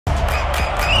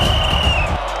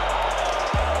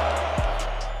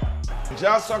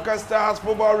Just Soccer Stars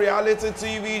Football Reality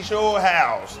TV Show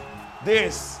house.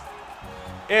 This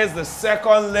is the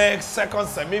second leg, second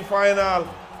semi-final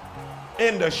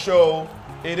in the show.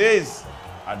 It is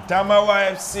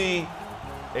Adamawa FC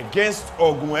against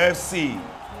Ogun FC.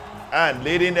 And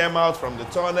leading them out from the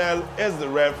tunnel is the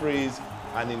referees.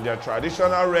 And in their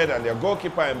traditional red and their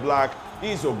goalkeeper in black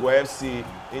is Ogun FC.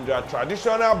 In their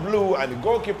traditional blue and the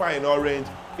goalkeeper in orange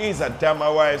is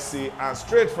Adamawa FC. And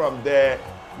straight from there,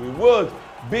 we will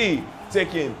be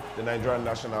taking the Nigerian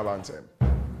national anthem.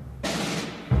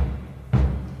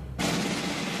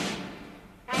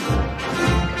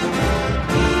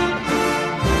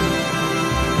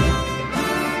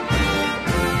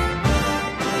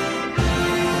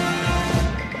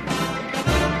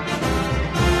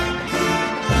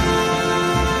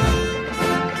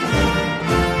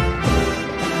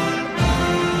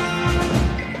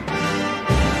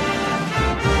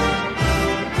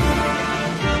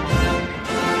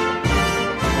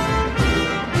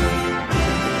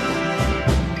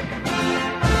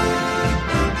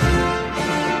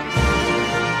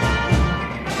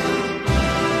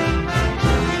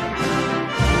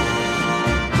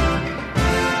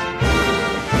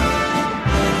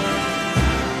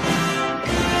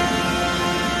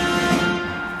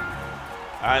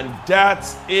 And that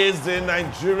is the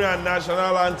Nigerian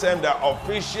national anthem that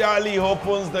officially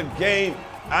opens the game.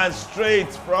 And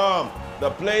straight from the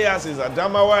players is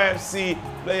Adamawa FC.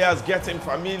 Players getting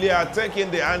familiar, taking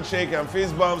the handshake and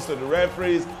fist bumps to the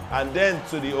referees, and then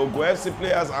to the Ogun FC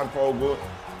players. And for Ogun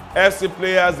FC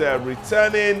players, they are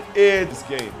returning in this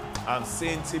game. I'm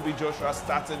seeing TB Joshua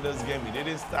starting this game. He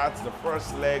didn't start the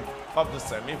first leg of the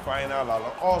semi-final.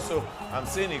 Also, I'm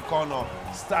seeing Ikono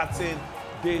starting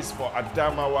this for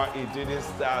Adamawa. It didn't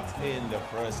start in the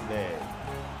first leg.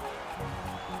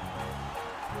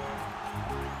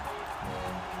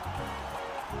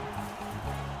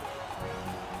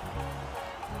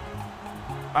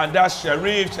 And that's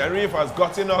Sheriff. Sheriff has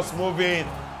gotten us moving,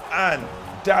 and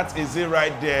that is it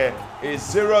right there. A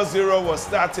 0-0 was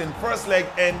starting. First leg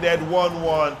ended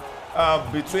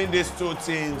 1-1 between these two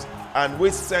teams, and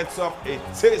which sets up a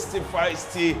tasty,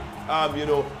 feisty,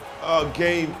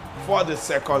 game for the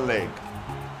second leg.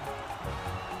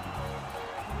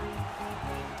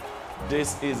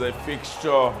 This is a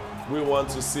fixture we want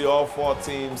to see. All four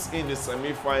teams in the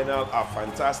semi-final. A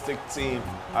fantastic team.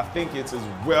 I think it is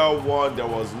well won. There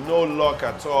was no luck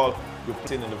at all. You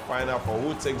put in the final for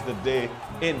who takes the day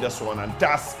in this one, and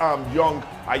that's young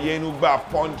Ayenugba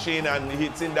punching and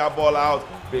hitting that ball out,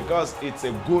 because it's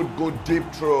a good deep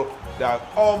throw that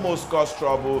almost caused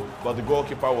trouble, but the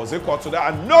goalkeeper was equal to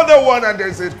that. Another one, and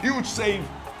there's a huge save,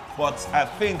 but I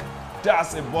think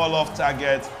that's a ball off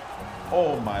target.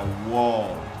 Oh my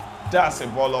word, that's a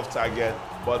ball off target.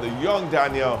 But the young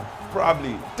Daniel,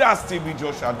 probably, that's TB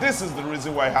Joshua. This is the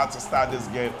reason why he had to start this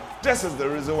game. This is the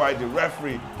reason why the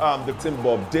referee, the team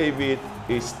Bob David,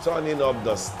 is turning up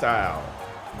the style.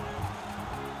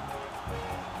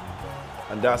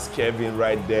 And that's Kevin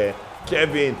right there.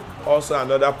 Kevin, also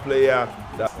another player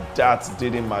that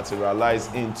didn't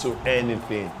materialize into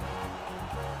anything.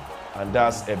 And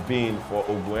that's a bin for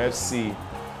Ogun FC.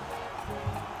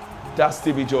 That's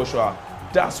TB Joshua.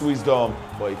 That's Wisdom,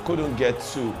 but he couldn't get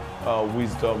to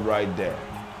Wisdom right there.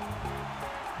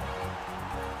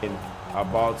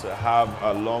 About to have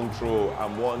a long throw.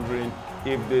 I'm wondering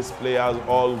if these players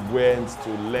all went to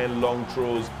learn long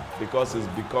throws, because it's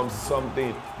become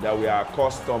something that we are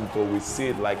accustomed to. We see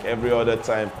it like every other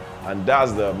time, and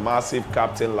that's the massive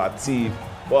captain Latif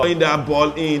putting that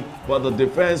ball in, but the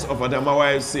defense of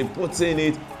Adamawa FC putting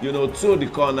it, to the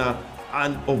corner,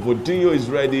 and Ovodinho is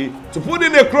ready to put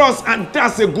in a cross, and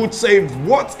that's a good save.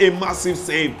 What a massive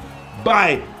save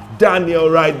by Daniel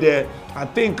right there. I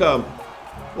think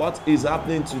what is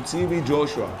happening to TB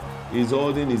Joshua? He's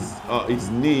holding his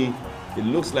knee. It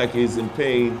looks like he's in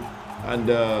pain. And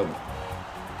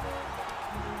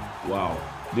wow,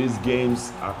 these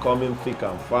games are coming thick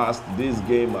and fast. These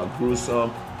games are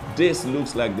gruesome. This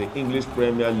looks like the English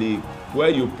Premier League, where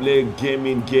you play game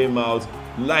in, game out.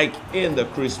 Like in the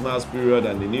Christmas period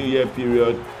and the New Year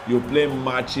period, you play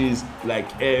matches like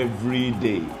every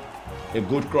day. A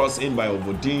good cross in by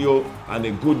Ovodinho and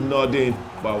a good nodding.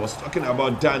 But I was talking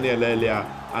about Daniel earlier,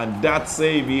 and that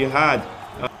save he had.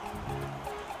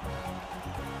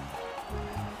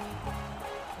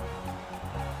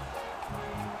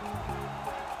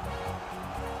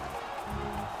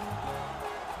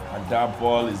 And that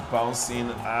ball is bouncing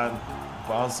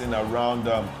around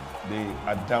the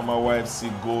Adamawa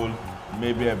FC goal,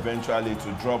 maybe eventually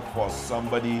to drop for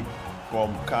somebody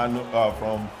from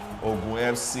Ogun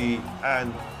FC,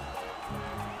 and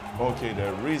Okay,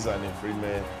 there is an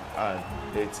infringement, and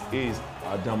it is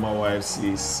Adamawa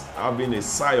FC having a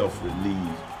sigh of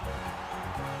relief.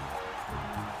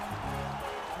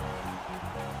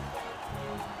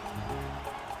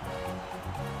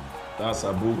 That's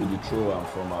Abu with the throw, and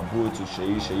from Abu to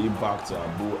Sheyi, Sheyi back to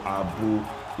Abu. Abu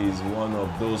is one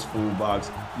of those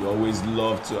fullbacks you always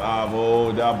love to have.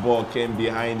 Oh, that ball came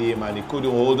behind him and he couldn't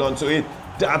hold on to it.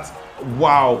 That's,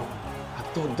 wow. I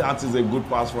thought that is a good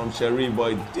pass from Sheyi,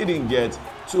 but it didn't get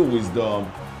to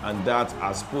wisdom. And that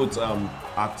has put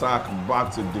attack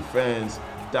back to defense.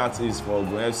 That is for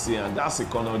Ogun FC, and that's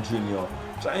Ikono Jr.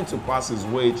 trying to pass his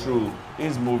way through.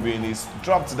 He's moving, he's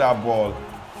dropped that ball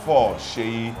for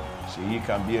Sheyi. Sheyi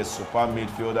can be a super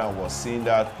midfielder, and was seeing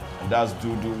that. And that's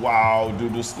Dudu. Wow,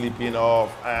 Dudu slipping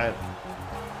off. And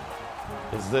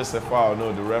is this a foul?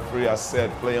 No, the referee has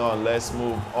said play on, let's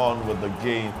move on with the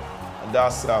game. And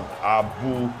that's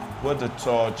Abu with the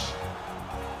touch.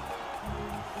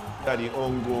 At the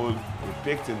own goal, he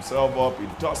picked himself up, he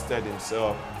dusted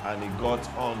himself, and he got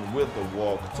on with the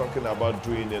walk. Talking about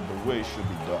doing it the way it should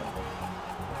be done.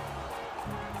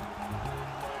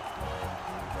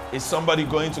 Is somebody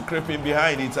going to creep in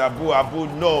behind? It's Abu. Abu,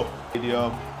 no.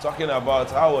 Talking about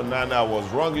how Onana was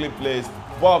wrongly placed.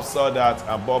 Bob saw that,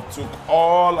 and Bob took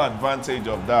all advantage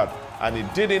of that. And he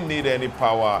didn't need any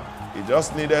power. He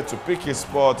just needed to pick his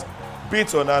spot, beat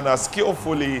Onana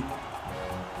skillfully.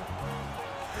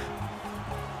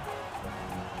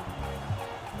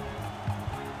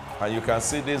 And you can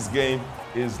see this game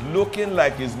is looking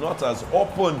like it's not as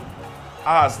open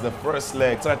as the first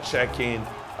leg. Start checking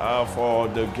for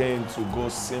the game to go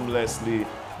seamlessly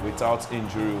without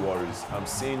injury worries. I'm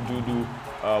seeing Dudu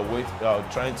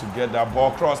trying to get that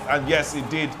ball crossed, and yes, he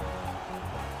did.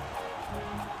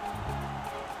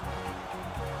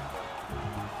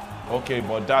 Okay,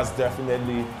 but that's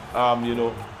definitely,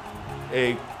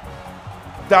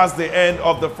 that's the end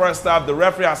of the first half. The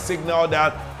referee has signaled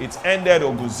that it's ended.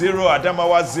 Ogun 0,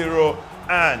 Adamawa 0,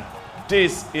 and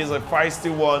this is a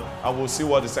feisty one, and we'll see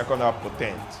what the second half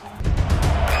portends.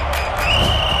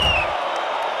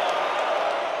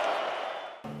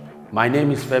 My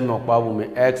name is Femi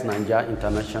Okpawumi, ex-Naija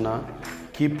International.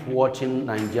 Keep watching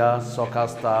Naija Soccer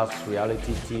Stars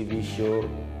reality TV show.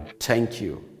 Thank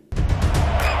you.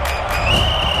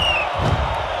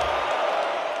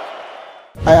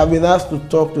 I have been asked to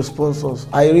talk to sponsors.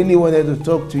 I really wanted to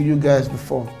talk to you guys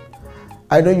before.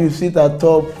 I know you sit at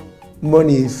top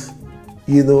monies,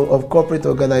 of corporate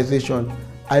organization.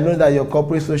 I know that your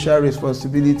corporate social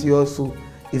responsibility also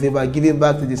is about giving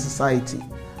back to the society.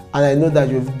 And I know that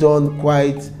you've done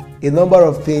quite a number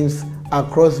of things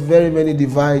across very many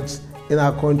divides in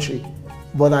our country.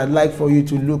 But I'd like for you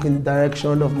to look in the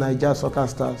direction of Naija Soccer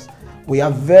Stars. We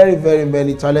have very, very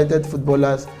many talented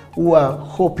footballers who are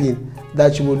hoping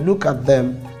that you will look at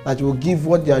them, that you will give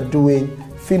what they are doing,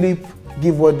 Philip,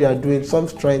 give what they are doing some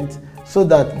strength so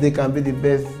that they can be the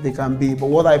best they can be. But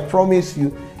what I promise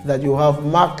you is that you have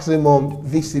maximum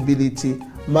visibility,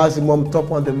 maximum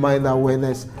top on the mind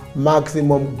awareness,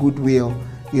 maximum goodwill,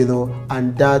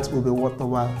 and that will be worth the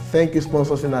while. Thank you,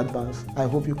 sponsors, in advance. I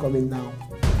hope you're coming now.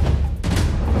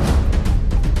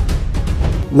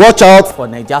 Watch out for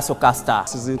Naija Soccer Star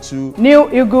Season 2 New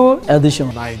Eagle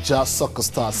Edition. Naija Soccer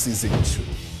Star Season 2.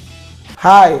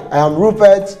 Hi, I am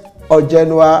Rupert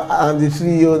Ojenwa. I'm the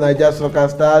CEO of Naija Soccer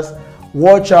Stars.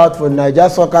 Watch out for Naija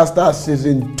Soccer Stars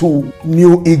Season 2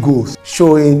 New Eagles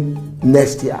showing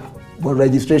next year. But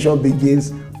registration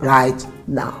begins right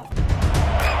now.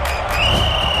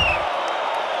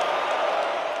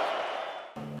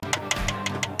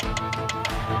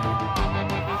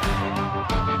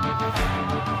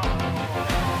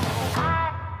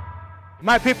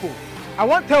 My people, I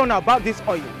want to tell you about this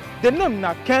oil. The name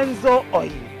is Kenzo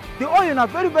oil. The oil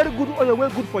is very, very good oil,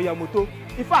 very good for your motor.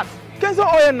 In fact,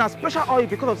 Kenzo oil is a special oil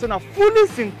because of it's fully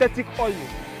synthetic oil.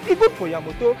 It's good for your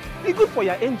motor, it's good for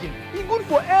your engine, it's good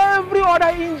for every other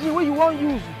engine where you want to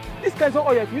use. This Kenzo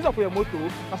oil, if you use it for your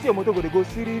motor, I see your motor going to go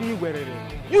siriri werere.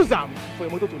 Use them for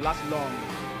your motor to last long.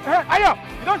 Ayo,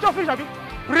 you don't just finish, have you?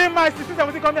 Bring my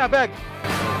 1670, come here, I beg.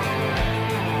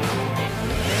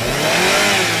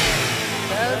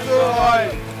 Kenzo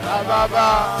oil,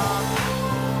 baba.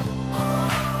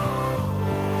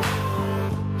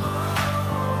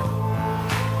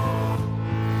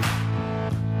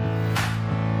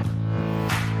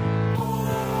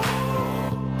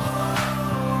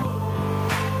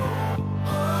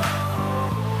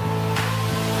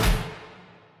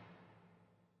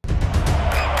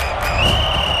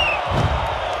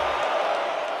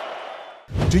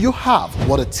 Do you have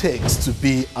what it takes to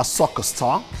be a soccer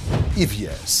star? If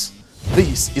yes,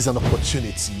 This is an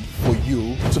opportunity for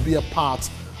you to be a part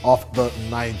of the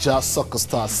Naija Soccer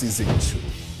Star Season 2.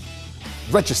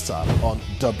 Register on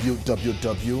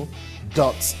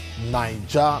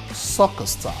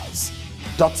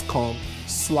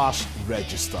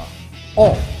www.naijasoccerstars.com/register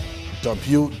or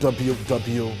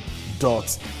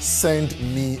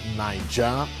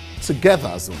www.sendmenaija together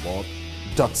as a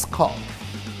word.com.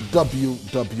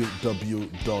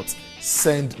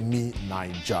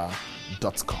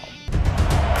 www.sendmenaija.com.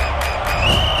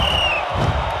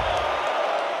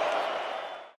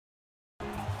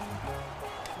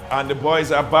 And the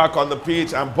boys are back on the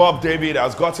pitch, and Bob David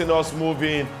has gotten us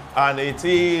moving, and it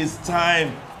is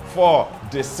time for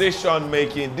decision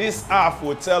making. This half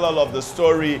will tell all of the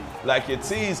story like it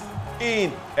is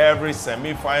in every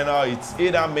semi-final. It's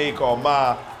either make or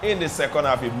mar in the second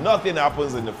half if nothing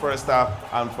happens in the first half.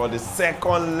 And for the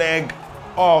second leg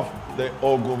of the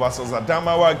Ogun versus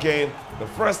Adamawa game, the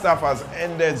first half has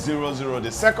ended 0-0.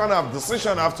 The second half,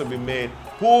 decision have to be made.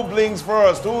 Who blinks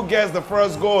first? Who gets the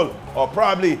first goal? Or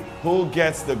probably who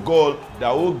gets the goal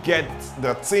that will get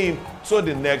the team to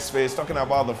the next phase? Talking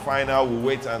about the final, we'll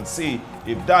wait and see.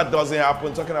 If that doesn't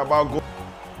happen, talking about goal.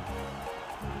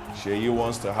 Sheyi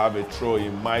wants to have a throw. He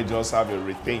might just have a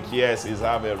rethink. Yes, he's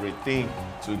have a rethink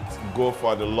to go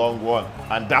for the long one.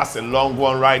 And that's a long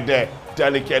one right there.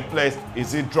 Delicate place.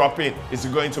 Is it dropping? Is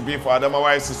it going to be for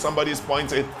Adamawa? If somebody's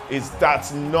pointing, is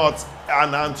that not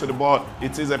an hand to the ball?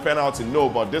 It is a penalty. No,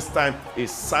 but this time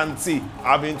it's Santi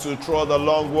having to throw the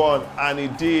long one, and he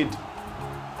did.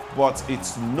 But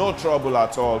it's no trouble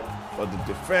at all for the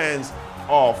defense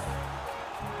of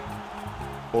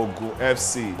Ogun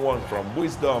FC. One from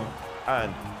Wisdom,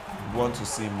 and want to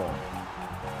see more.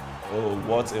 Oh,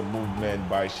 what a movement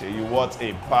by Sheyi. What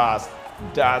a pass.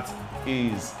 That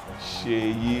is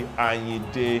Sheyi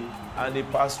Anyide, and he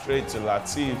passed straight to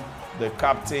Latif, the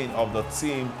captain of the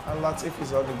team. And Latif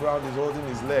is on the ground, he's holding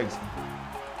his legs.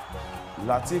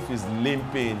 Latif is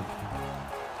limping.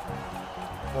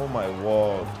 Oh my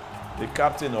word. The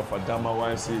captain of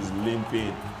Adamawa FC is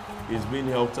limping. He's being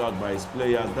helped out by his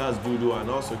players. That's Dudu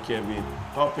and also Kevin,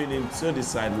 helping him to the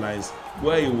sidelines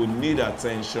where he will need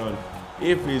attention.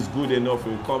 If he's good enough,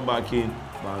 he'll come back in,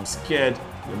 but I'm scared.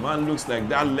 The man looks like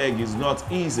that leg is not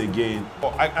his again.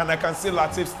 And I can see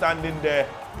Latif standing there.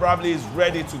 Probably is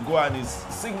ready to go and is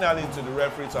signaling to the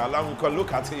referee to allow him.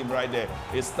 Look at him right there.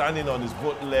 He's standing on his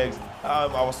both legs.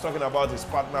 I was talking about his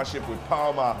partnership with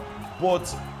Palmer.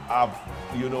 Both have,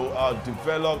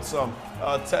 developed some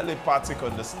telepathic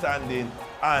understanding,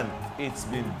 and it's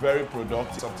been very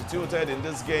productive. Substituted in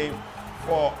this game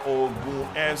for Ogun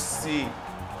FC,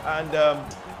 and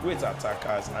with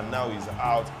attackers, and now he's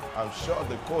out. I'm sure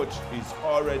the coach is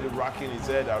already racking his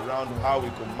head around how we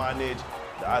could manage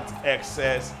that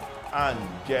excess and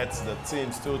get the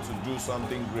team still to do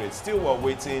something great. Still, we're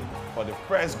waiting for the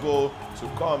first goal to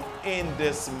come in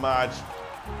this match.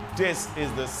 This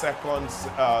is the second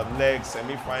leg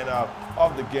semi-final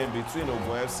of the game between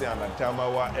Ogun FC and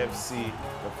Adamawa FC.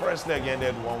 The first leg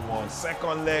ended 1-1.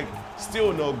 Second leg,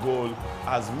 still no goal,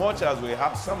 as much as we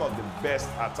have some of the best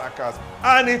attackers.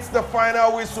 And it's the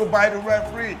final whistle by the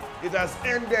referee. It has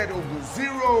ended Ogun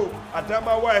 0,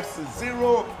 Adamawa FC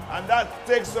 0, and that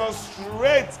takes us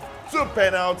straight to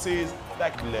penalties,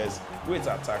 like less with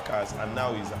attackers, and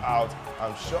now he's out.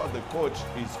 I'm sure the coach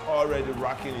is already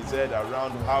racking his head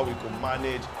around how we could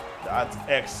manage that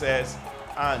excess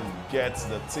and get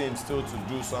the team still to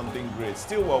do something great.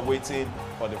 Still, we're waiting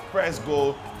for the first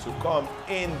goal to come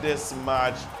in this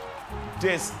match.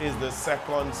 This is the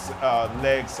second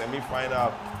leg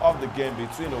semi-final of the game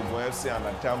between Ogun FC and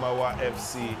Adamawa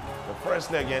FC. The first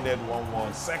leg ended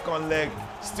 1-1. Second leg,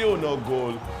 still no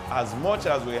goal, as much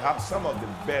as we have some of the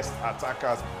best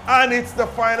attackers. And it's the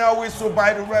final whistle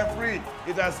by the referee.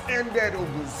 It has ended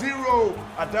Ogun 0,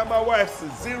 Adamawa FC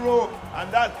 0,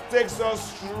 and that takes us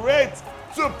straight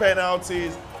to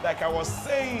penalties. Like I was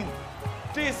saying,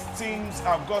 these teams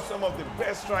have got some of the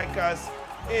best strikers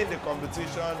in the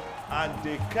competition, and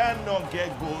they cannot get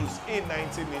goals in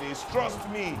 90 minutes. Trust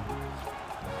me,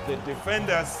 the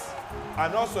defenders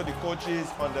and also the coaches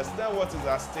understand what is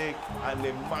at stake, and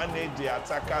they manage the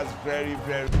attackers very,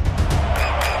 very.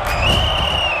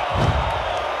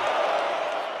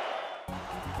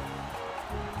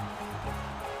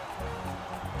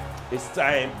 It's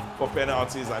time for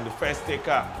penalties, and the first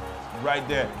taker right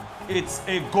there, it's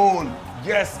a goal.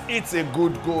 Yes, it's a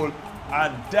good goal,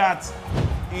 and that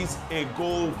is a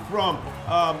goal from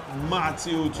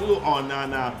Matthew to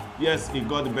Onana. Yes, he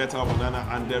got the better of Onana,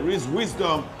 and there is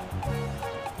Wisdom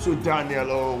to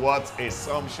Daniel. Oh, what a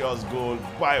sumptuous goal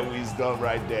by Wisdom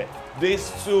right there.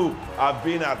 These two have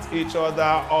been at each other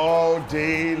all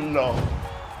day long.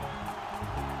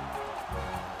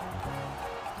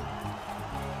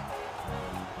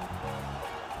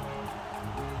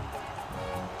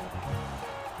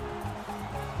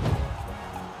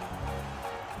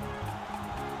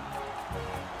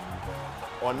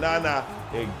 Onana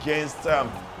against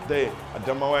the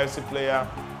Adamawa FC player,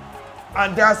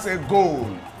 and that's a goal.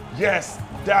 Yes,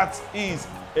 that is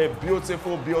a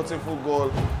beautiful, beautiful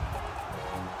goal.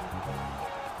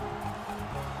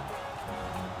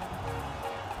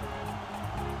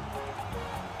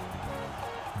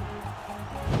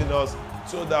 Us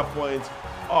to that point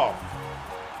of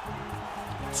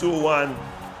 2-1.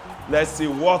 Let's see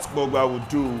what Kogi will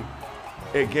do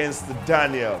against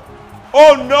Daniel.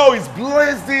 Oh no, he's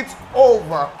blazed it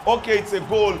over. Okay, it's a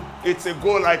goal. It's a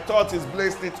goal. I thought he's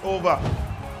blazed it over.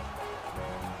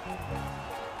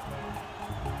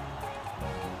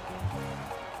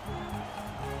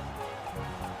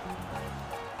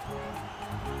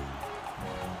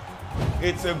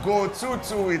 It's a goal.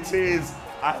 2-2 it is.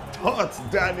 I thought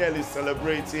Daniel is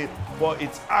celebrating, but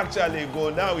it's actually a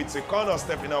goal. Now it's a corner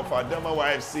stepping up for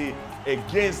Adamawa FC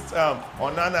against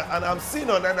Onana, and I'm seeing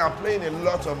Onana playing a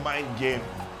lot of mind game.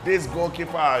 This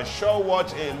goalkeeper, I sure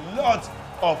watch a lot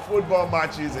of football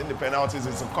matches in the penalties.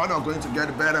 It's a corner going to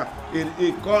get better.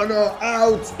 A corner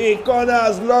out. A corner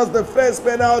has lost the first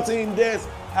penalty in this,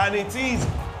 and it is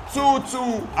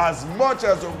 2-2. As much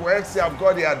as Ogun FC have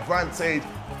got the advantage,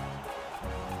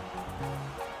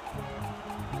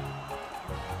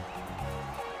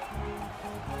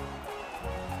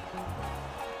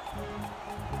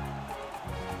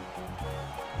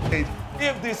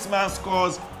 if this man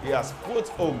scores, he has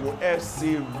put Ogun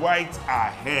FC right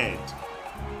ahead.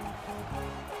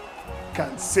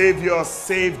 Can Savior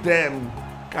save them?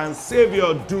 Can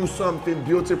Savior do something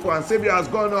beautiful? And Savior has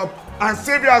gone up, and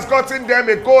Savior has gotten them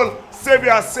a goal.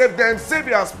 Savior has saved them.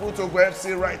 Savior has put Ogun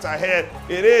FC right ahead.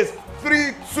 It is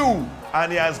 3-2,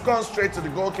 and he has gone straight to the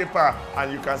goalkeeper.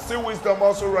 And you can see Wisdom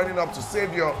also running up to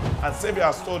Savior, and Savior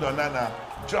has told Onana,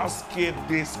 just keep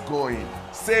this going.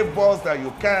 Save balls that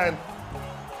you can.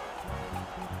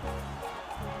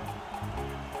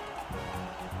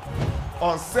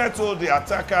 Unsettle the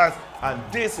attackers, and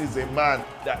this is a man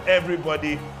that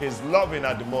everybody is loving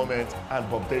at the moment. And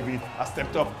Bob David has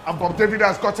stepped up, and Bob David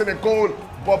has gotten a goal.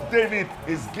 Bob David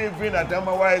is giving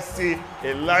Adamawa FC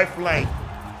a lifeline.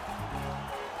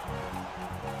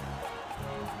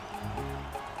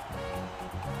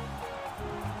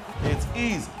 It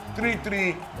is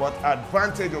 3-3, but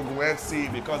advantage Ogun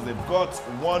FC because they've got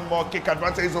one more kick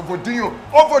advantage. Ovodinho.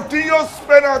 Ovodinho's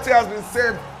penalty has been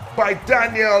saved by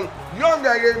Daniel. Young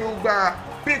Ayenugba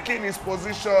picking his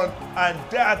position, and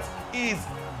that is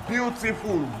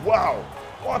beautiful. Wow,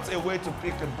 what a way to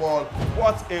pick the ball.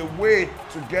 What a way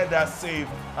to get that save.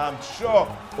 I'm sure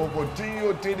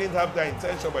Ovodinho didn't have that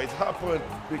intention, but it happened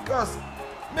because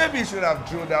maybe he should have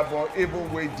drilled that ball even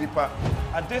way deeper.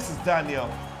 And this is Daniel.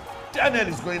 Daniel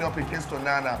is going up against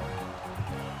Onana.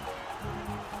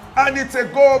 And it's a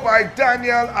goal by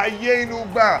Daniel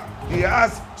Ayenugba. He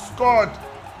has scored.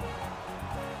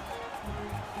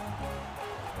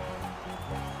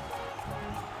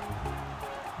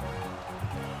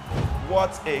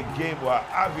 What a game we're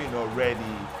having already.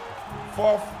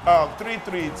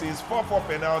 3-3 it is, 4-4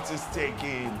 penalties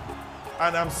taken.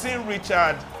 And I'm seeing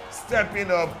Richard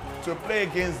stepping up to play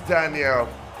against Daniel.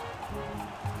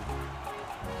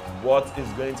 What is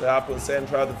going to happen?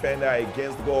 Central defender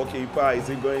against the goalkeeper. Is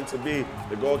it going to be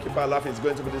the goalkeeper laughing? Is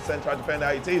going to be the central defender?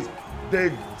 It is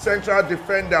the central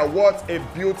defender. What a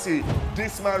beauty.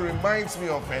 This man reminds me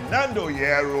of Fernando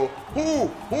Hierro,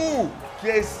 who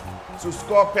gets to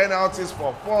score penalties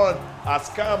for fun, as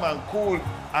calm and cool,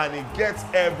 and he gets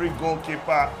every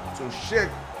goalkeeper to shake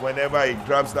whenever he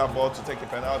grabs that ball to take a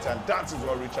penalty, and that is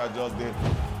what Richard just did.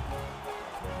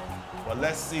 But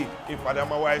let's see if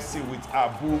Adamawa FC with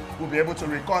Abu will be able to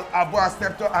recall. Abu has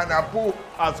stepped up, and Abu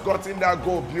has gotten that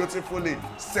goal beautifully,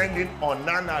 sending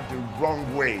Onana the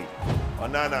wrong way.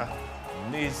 Onana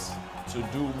needs to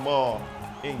do more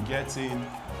in getting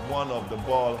one of the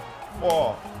ball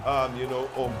for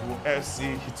Ogun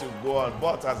FC to go on.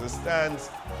 But as it stands,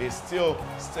 it's still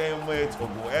staying with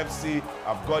Ogun FC.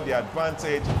 I've got the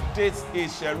advantage. This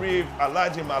is Sheriff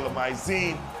Alhaji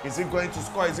Malamaizin. Is he going to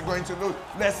score? Is he going to lose?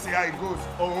 Let's see how it goes.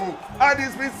 Oh, and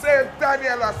it's been saved.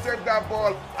 Daniel has saved that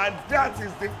ball, and that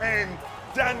is the end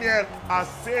Daniel has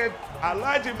saved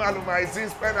Alhaji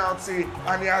Malumaizin's penalty,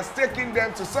 and he has taken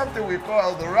them to something we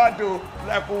call the Rado.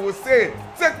 Like we will say,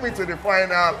 take me to the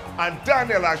final, and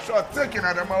Daniel has shot taking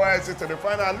Adamawa FC to the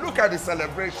final. Look at the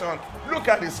celebration, look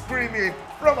at the screaming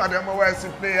from Adamawa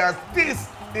FC players. This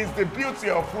is the beauty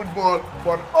of football,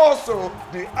 but also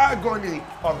the agony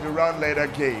of the round leader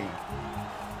game.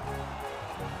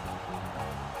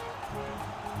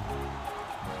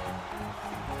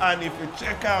 And if you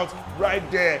check out right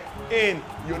there in,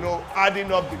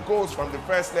 adding up the goals from the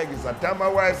first leg is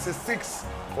Adamawa FC 6,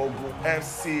 Ogun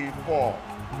FC 4.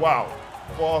 Wow,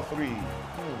 4-3.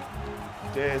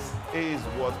 This is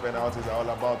what penalties are all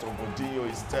about. Obodinho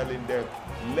is telling them,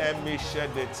 let me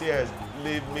shed the tears,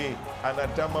 leave me. And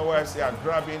Adamawa FC are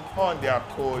grabbing on their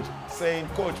coach, saying,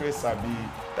 Coach Wesabi,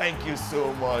 thank you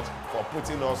so much for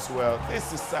putting us well.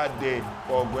 This is sad day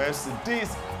for Ogun FC.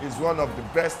 This is one of the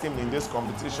best teams in this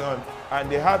competition, and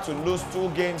they had to lose 2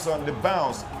 games on the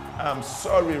bounce. I'm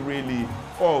sorry really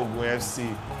for Ogun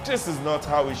FC. This is not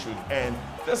how it should end.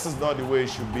 This is not the way it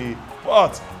should be.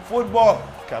 But football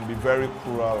can be very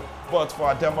cruel. But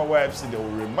for Adamawa FC, they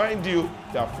will remind you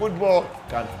that football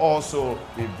can also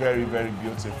be very, very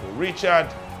beautiful. Richard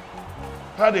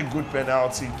had a good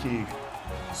penalty kick.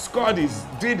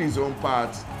 Did his own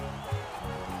part.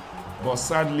 But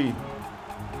sadly,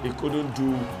 he couldn't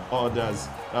do others.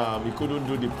 He couldn't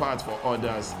do the part for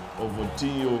others.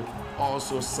 Obodinho,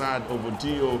 also sad.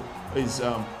 Obodinho is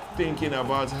thinking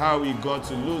about how he got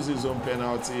to lose his own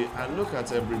penalty, and look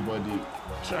at everybody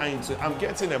trying to. I'm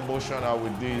getting emotional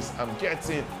with this. I'm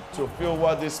getting to feel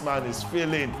what this man is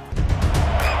feeling.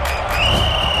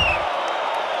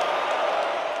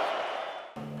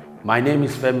 My name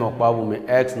is Femi Okpabume,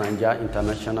 ex-Naija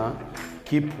International.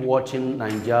 Keep watching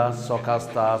Naija Soccer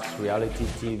Stars reality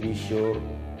TV show.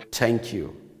 Thank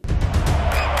you.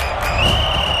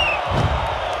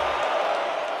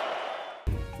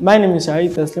 My name is Ari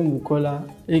Teslim Bukola,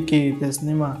 aka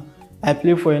Tesnima. I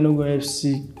play for Enugu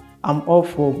FC. I'm up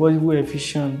for possible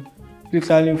eviction. Please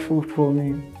kindly vote for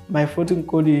me. My voting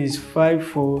code is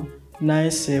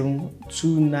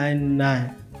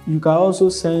 5497299. You can also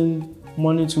send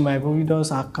money to my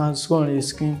Providence account shown on the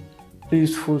screen.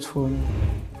 Please vote for me.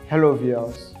 Hello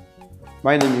viewers,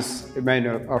 my name is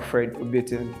Emmanuel Alfred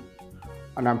Obetin,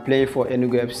 and I'm playing for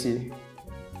Enugu FC,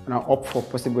 and I'm up for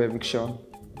possible eviction.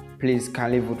 Please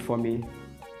kindly vote for me.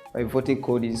 My voting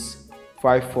code is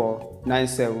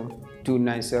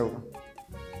 5497297.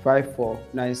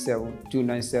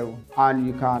 5497297. And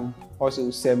you can also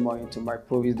send money to my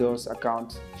Providence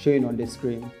account showing on the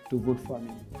screen to vote for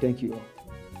me. Thank you all.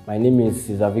 My name is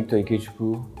Cesar Victor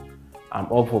Ikechukwu.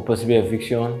 I'm up for possible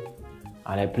eviction,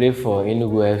 and I play for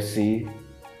Enugu FC.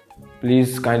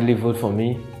 Please kindly vote for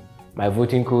me. My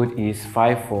voting code is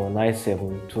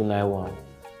 5497291.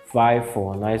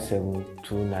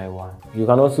 5497291. You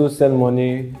can also send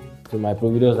money to my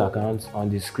Providence account on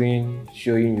the screen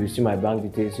showing. You see my bank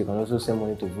details. You can also send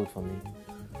money to vote for me.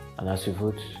 And as you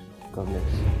vote, God bless.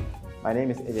 My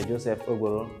name is Eje Joseph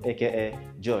Ogboro, aka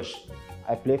Josh.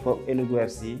 I play for Enugu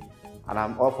FC, and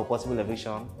I'm up for possible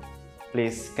eviction.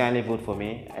 Please kindly vote for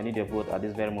me. I need your vote at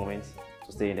this very moment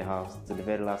to stay in the house to the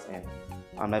very last end.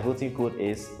 And my voting code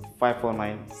is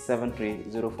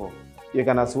 5497304. You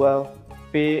can as well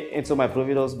pay into my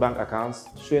Providence bank accounts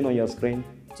showing on your screen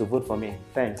to vote for me.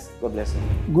 Thanks. God bless you.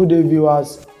 Good day,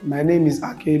 viewers. My name is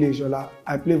Akele Shola.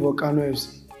 I play for Kano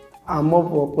FC. I'm up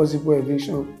for possible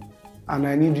eviction, and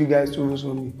I need you guys to vote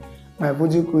for me. My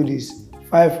voting code is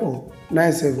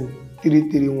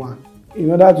 5497331.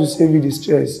 In order to save you the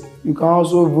stress, you can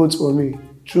also vote for me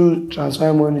through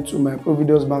transfer money to my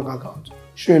Providence bank account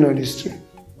showing on the screen.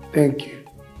 Thank you.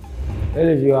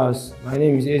 Hello viewers, my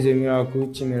name is Eze Miracle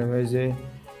Chimeremeze.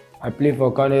 I play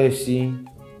for Kano FC.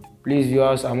 Please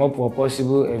viewers, I'm up for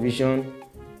possible eviction.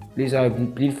 Please, I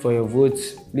plead for your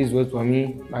votes. Please vote for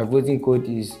me. My voting code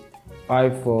is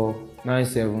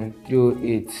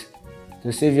 5497308.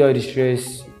 To save you all the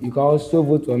stress, you can also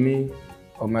vote for me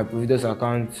on my Providence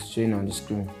account showing on the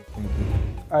screen. Thank you.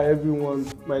 Hi everyone,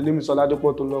 my name is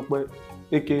Oladepo Tolokpe,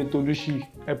 aka Tolushi.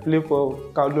 I play for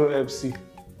Kano FC.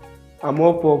 I'm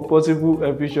up for possible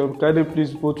eviction. Kindly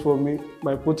please vote for me.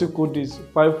 My voting code is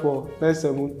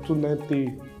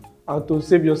 5497293. And to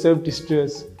save yourself the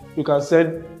stress, you can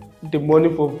send the money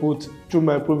for vote through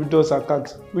my Providence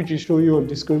account, which is showing you on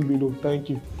the screen below. Thank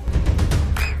you.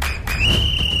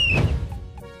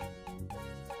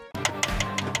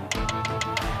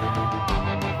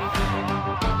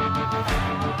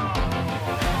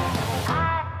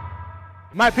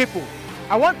 My people,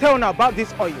 I want to tell you about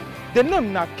this oil. The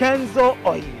name na Kenzo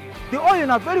oil. The oil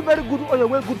na very good oil,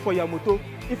 very good for your motor.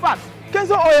 In fact,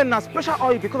 Kenzo oil na special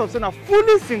oil because of saying a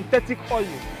fully synthetic oil.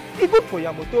 It's good for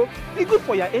your motor, it's good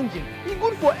for your engine, it's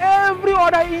good for every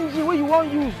other engine where you want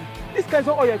to use. This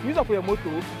Kenzo oil, if you use it for your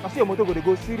motor, I see your motor going to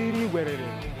go siriri werere.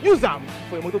 Use them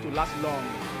for your motor to last long.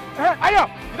 Ayo,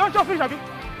 you don't just finish, have you?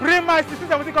 Bring my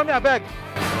 1670 come here, I beg.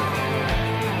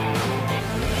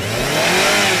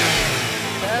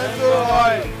 Kenzo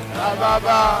oil,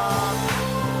 baba.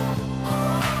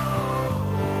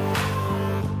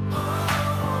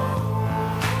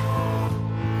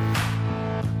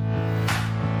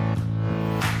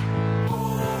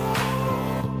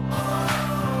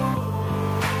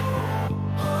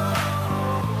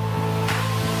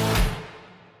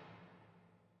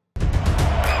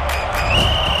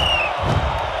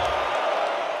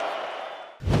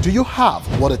 Do you have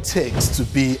what it takes to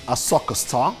be a soccer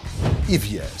star? If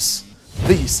yes,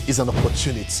 this is an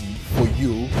opportunity for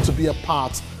you to be a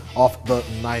part of the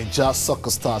Naija Soccer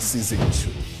Star Season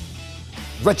 2.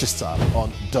 Register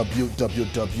on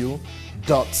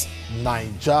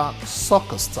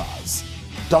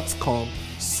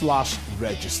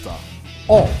www.naijasoccerstars.com/register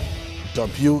or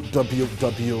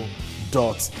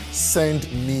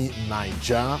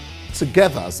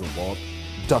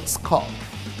www.sendmenaija.com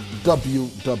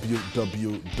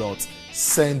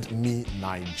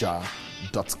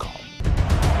www.sendmenaija.com.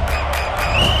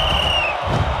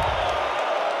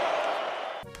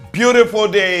 Beautiful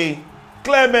day,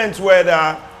 clement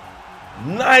weather,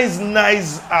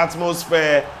 nice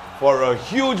atmosphere for a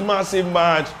huge massive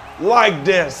match like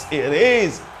this. It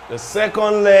is the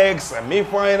second leg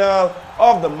semi-final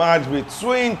of the match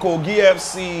between Kogi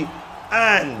FC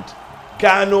and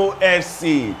Kano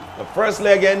FC. The first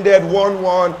leg ended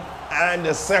 1-1 and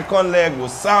the second leg will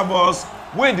serve us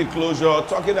with the closure,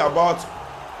 talking about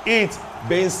it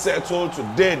being settled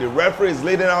today. The referee is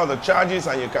leading out the charges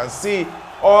and you can see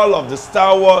all of the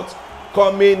stalwarts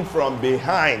coming from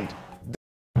behind.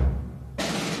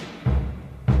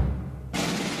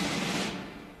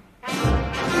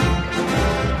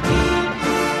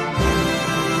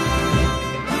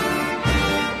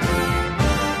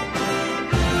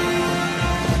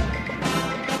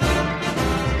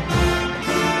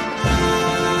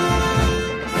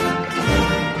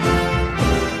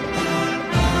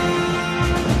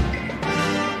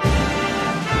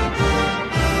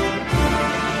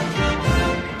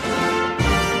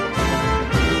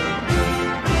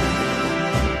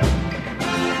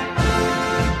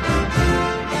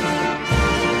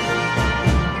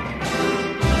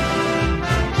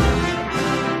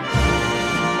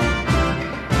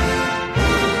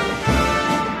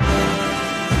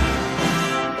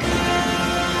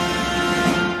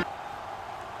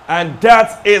 And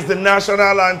that is the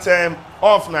national anthem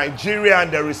of Nigeria,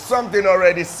 and there is something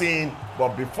already seen.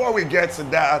 But before we get to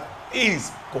that,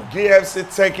 is Kogi FC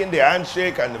taking the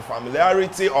handshake and the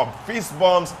familiarity of fist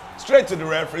bumps straight to the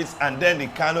referees, and then the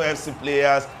Kano FC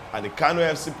players. And the Kano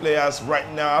FC players right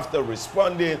now, after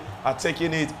responding, are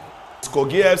taking it. It's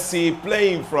Kogi FC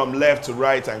playing from left to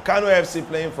right and Kano FC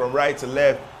playing from right to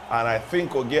left. And I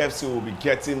think Kogi FC will be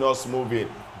getting us moving.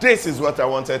 This is what I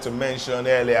wanted to mention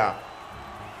earlier.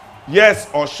 Yes,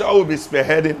 Osha will be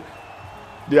spearheading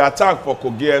the attack for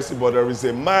Kogi FC, but there is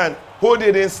a man who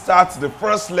didn't start the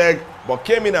first leg but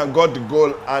came in and got the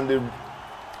goal, and the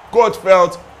coach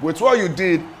felt with what you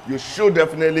did, you should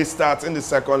definitely start in the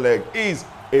second leg. Is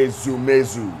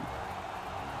Ezumezu.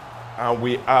 And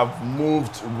we have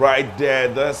moved right there.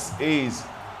 This is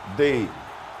the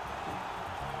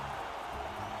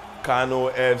Kano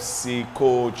FC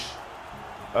coach.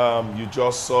 You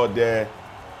just saw there.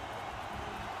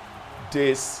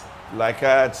 This, like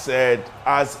I had said,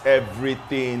 has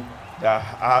everything that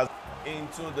has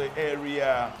into the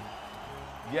area.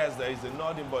 Yes, there is a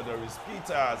nothing, but there is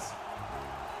Peters.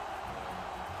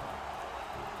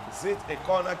 Is it a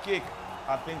corner kick?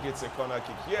 I think it's a corner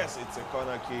kick. Yes, it's a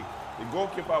corner kick. The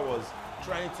goalkeeper was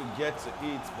trying to get to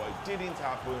it, but it didn't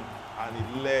happen, and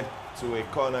it led to a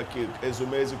corner kick.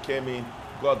 Ezumezu came in,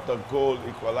 got the goal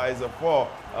equalizer for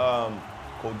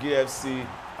Kogi FC,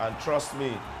 and trust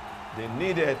me, they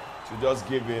needed to just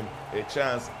give him a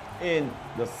chance in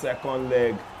the second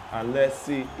leg, and let's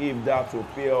see if that will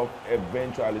pay off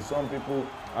eventually. Some people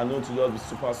are known to just be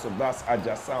super sub. That's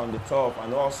Ajasa on the top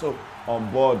and also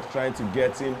on board trying to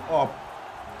get him up.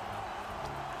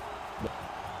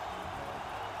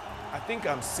 I think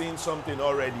I'm seeing something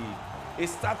already. It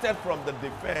started from the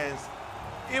defense.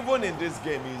 Even in this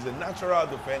game, he's a natural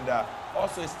defender.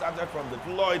 Also, it started from the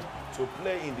Floyd to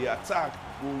play in the attack.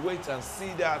 We'll wait and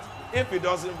see that. If he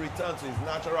doesn't return to his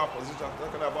natural position,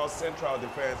 talking about central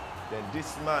defense, then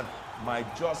this man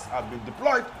might just have been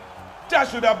deployed. That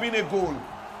should have been a goal.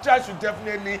 That should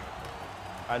definitely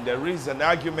and there is an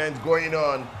argument going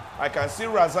on. I can see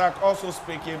Razak also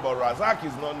speaking, but Razak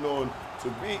is not known to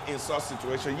be in such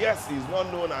situation. Yes, he's not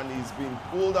known and he's been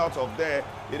pulled out of there.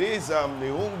 It is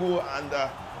Nihungu and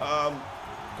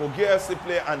Kogi FC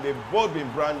player, and they've both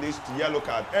been brandished yellow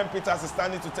card. M. Peters is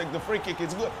standing to take the free kick.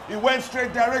 It's good. He went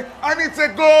straight direct, and it's a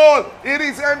goal. It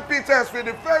is M. Peters with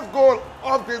the first goal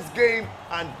of this game,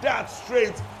 and that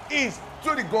straight is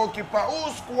to the goalkeeper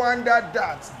who squandered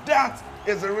that. That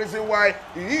is the reason why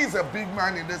he is a big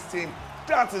man in this team.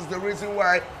 That is the reason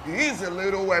why he is a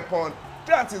little weapon.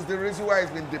 That is the reason why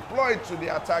he's been deployed to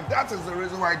the attack. That is the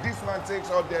reason why this man takes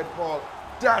out dead ball.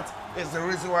 That is the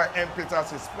reason why M.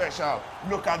 Peters is special.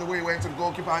 Look at the way he went to the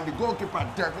goalkeeper, and the goalkeeper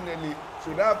definitely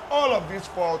should have all of this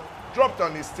fault dropped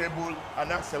on his table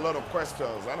and ask a lot of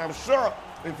questions. And I'm sure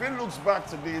if he looks back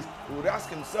to this, he would ask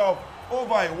himself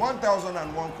over a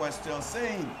 1001 question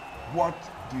saying, what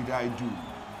did I do?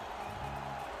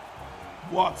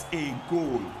 What a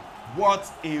goal.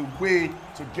 What a way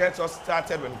to get us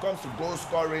started when it comes to goal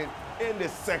scoring in the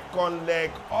second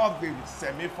leg of the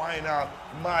semi-final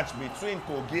match between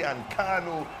Kogi and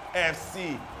Kano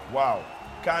FC. Wow,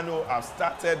 Kano have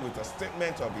started with a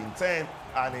statement of intent,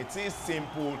 and it is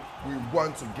simple. We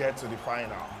want to get to the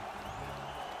final.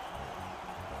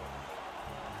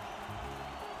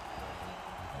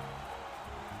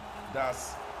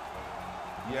 That's,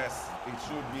 yes, it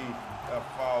should be a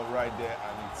foul right there,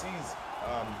 and it is.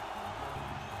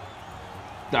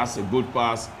 That's a good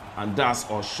pass, and that's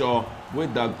Osho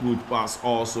with that good pass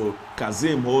also.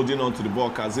 Kazim holding on to the ball.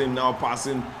 Kazim now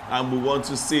passing, and we want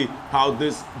to see how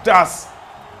this does.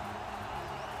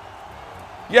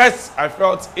 Yes, I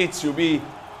felt it should be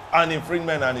an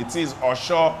infringement, and it is.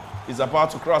 Osho is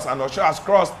about to cross, and Osho has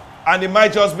crossed, and it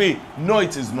might just be. No,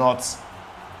 it is not.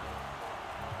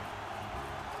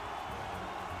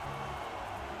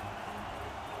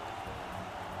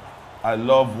 I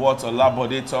love what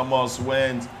Olabode Thomas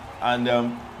went, and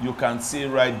you can see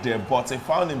right there, but he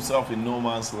found himself in no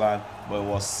man's land, but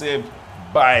was saved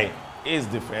by his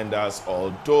defenders,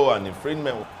 although an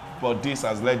infringement. But this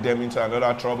has led them into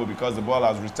another trouble because the ball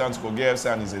has returned to Kogi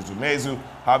FC, and it's Ezumezu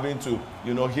having to,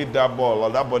 hit that ball.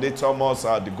 Olabode Thomas,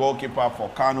 the goalkeeper for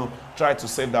Kano, tried to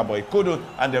save that, but he couldn't,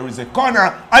 and there is a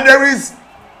corner, and there is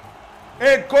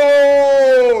a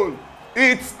goal!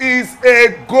 It is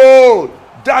a goal!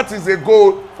 That is a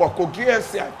goal for Kogi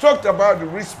FC. I talked about the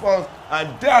response,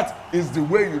 and that is the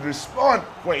way you respond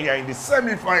when you're in the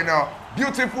semi-final.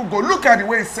 Beautiful goal. Look at the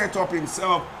way he set up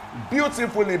himself.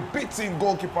 Beautifully beating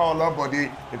goalkeeper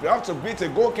Olabode. If you have to beat a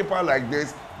goalkeeper like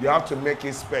this, you have to make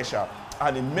it special.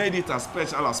 And he made it as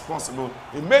special as possible.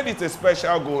 He made it a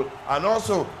special goal and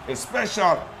also a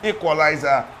special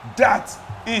equalizer. That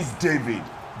is David.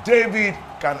 David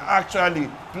can actually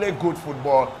play good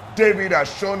football. David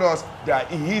has shown us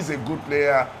that he is a good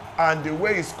player, and the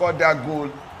way he scored that goal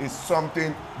is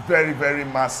something very, very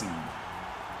massive.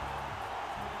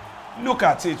 Look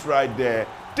at it right there.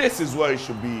 This is where it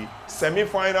should be.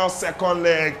 Semi-final, second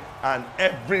leg, and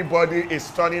everybody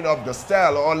is turning up the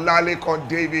style. Olalekon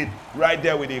David right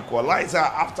there with the equalizer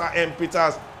after M.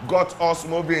 Peters got us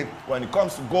moving when it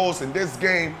comes to goals in this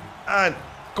game. And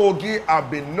Kogi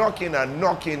have been knocking and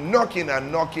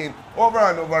knocking over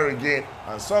and over again.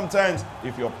 And sometimes,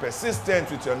 if you're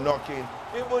persistent with your knocking,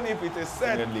 even if it is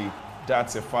certainly,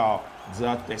 that's a foul.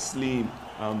 That Teslim,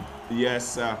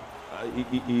 yes,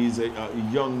 he is a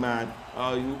young man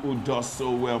who does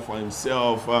so well for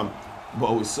himself.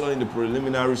 But we saw in the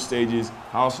preliminary stages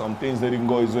how some things didn't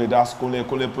go his way. That's Kule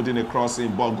putting a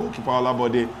crossing, but goalkeeper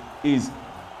Olabode is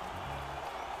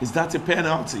that a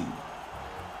penalty?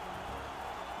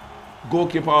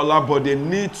 Goalkeeper Olabode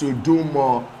needs to do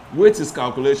more with his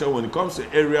calculation when it comes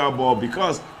to aerial ball,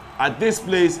 because at this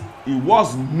place he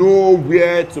was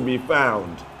nowhere to be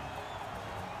found,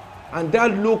 and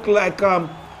that looked like a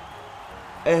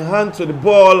hand to the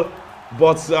ball,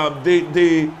 but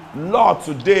the law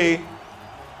today,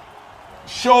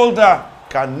 shoulder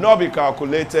cannot be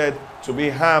calculated to be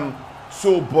ham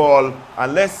to ball.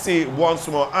 And let's see once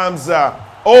more. Hamza,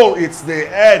 oh, it's the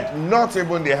head, not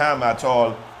even the ham at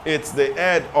all. It's the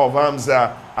head of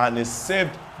Hamza, and he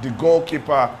saved the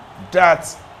goalkeeper.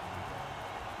 That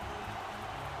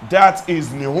is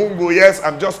Nihungu. Yes,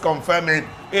 I'm just confirming.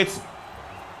 It's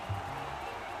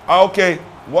okay.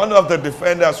 One of the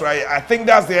defenders, right? I think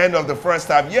that's the end of the first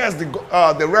half. Yes,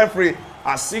 the referee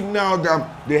has signaled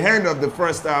the end of the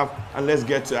first half, and let's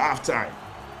get to halftime.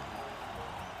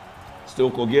 Still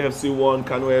Kogi FC 1,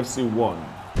 Kano FC 1.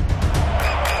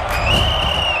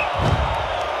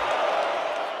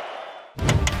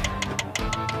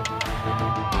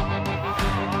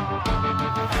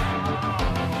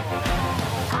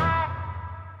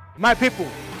 My people,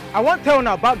 I wan tell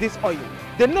una about this oil.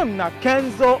 The name na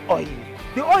Kenzo oil.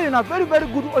 The oil na very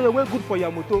good oil wey good for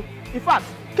your motor. In fact,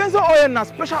 Kenzo oil na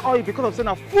special oil because of say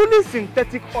na fully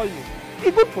synthetic oil.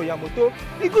 E good for your motor,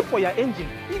 e good for your engine,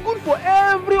 e good for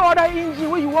every other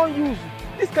engine wey you wan use.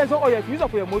 This Kenzo oil, if you use am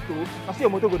for your motor, na so your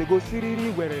motor go dey go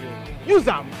siriri werere. Use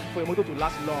am for your motor to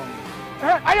last long.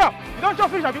 Ayo, you don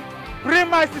chop finish abi? Bring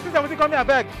my 1670 come here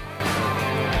abeg.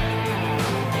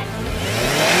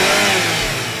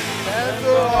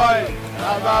 Kenzo oil,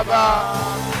 na baba.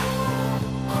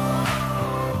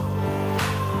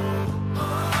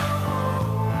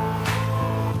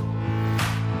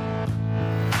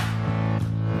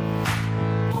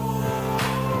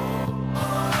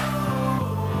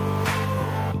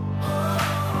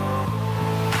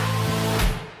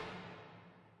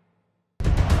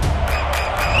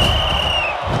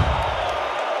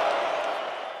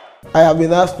 I have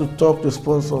been asked to talk to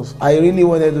sponsors. I really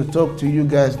wanted to talk to you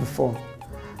guys before.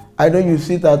 I know you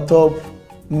sit at top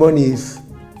monies,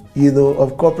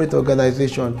 of corporate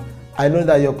organization. I know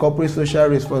that your corporate social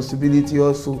responsibility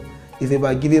also is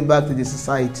about giving back to the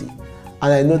society.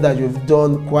 And I know that you've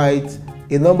done quite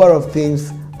a number of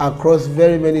things across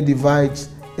very many divides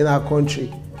in our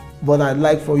country. But I'd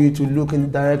like for you to look in the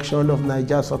direction of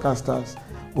Niger Soccer Stars.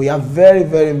 We have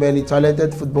very many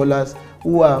talented footballers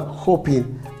who are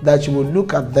hoping that you will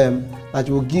look at them, that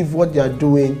you will give what they are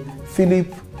doing,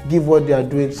 Philip, give what they are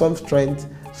doing some strength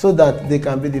so that they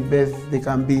can be the best they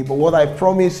can be. But what I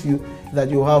promise you is that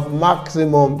you have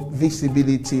maximum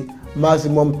visibility,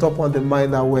 maximum top on the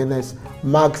mind awareness,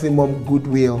 maximum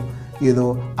goodwill,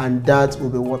 and that will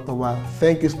be worth the while.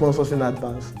 Thank you, sponsors, in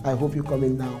advance. I hope you're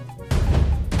coming now.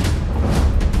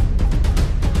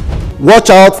 Watch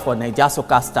out for Niger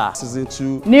Soccer Star Season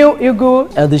 2 New Eagle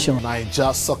Edition.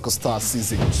 Niger Soccer Star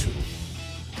Season 2.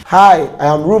 Hi, I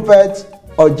am Rupert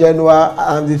Ojenwa.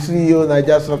 I'm the CEO of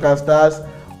Niger Soccer Stars.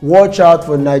 Watch out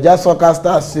for Niger Soccer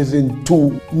Stars Season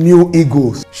 2 New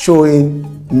Eagles showing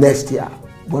next year.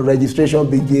 But registration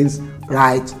begins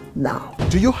right now.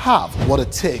 Do you have what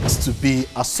it takes to be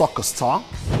a soccer star?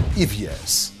 If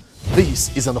yes, this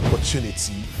is an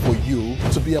opportunity for you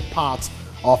to be a part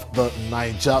of the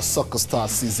Niger Soccer Star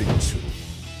Season 2.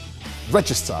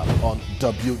 Register on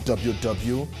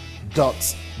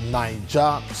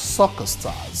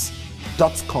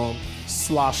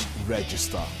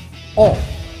www.nigersoccerstars.com/register or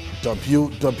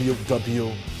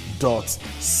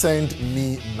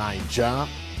www.sendmeniger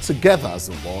together as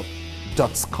a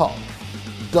word.com.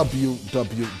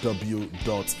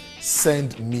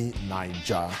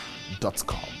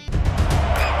 www.sendmeniger.com.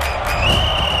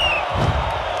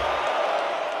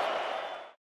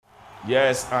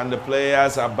 Yes, and the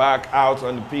players are back out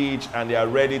on the pitch and they are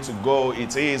ready to go.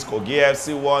 It is Kogi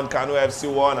FC 1, Kano FC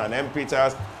 1, and M.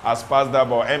 Peters has passed that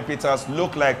ball. M. Peters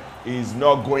look like he's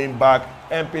not going back.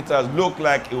 M. Peters look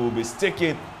like he will be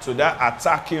sticking to that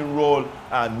attacking role,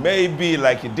 and maybe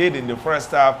like he did in the first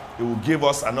half, he will give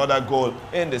us another goal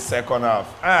in the second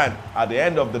half. And at the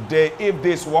end of the day, if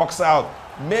this works out,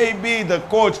 maybe the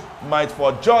coach might,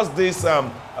 for just this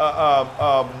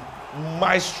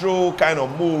maestro kind of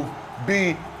move,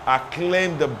 be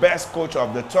acclaimed the best coach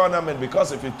of the tournament,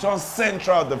 because if you turn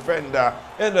central defender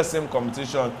in the same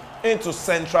competition into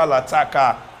central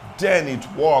attacker, then it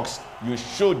works. You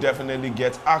should definitely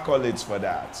get accolades for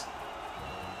that.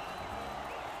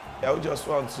 I would just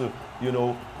want to,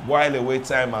 while away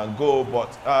time and go,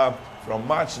 but from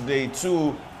match day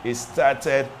 2, it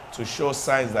started to show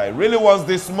signs that he really wants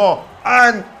this more.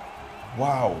 And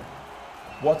wow,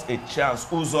 what a chance.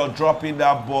 Uzo dropping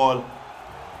that ball,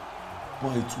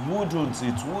 but it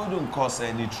wouldn't cause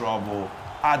any trouble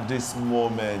at this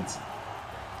moment.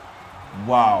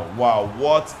 Wow,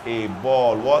 what a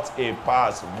ball, what a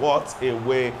pass, what a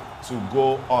way to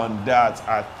go on that.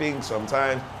 I think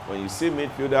sometimes when you see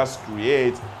midfielders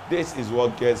create, this is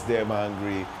what gets them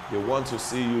angry. They want to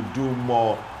see you do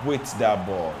more with that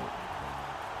ball.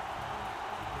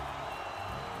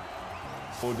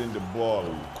 Holding the ball,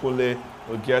 Kunle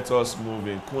will get us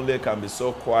moving. Kunle can be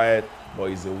so quiet, but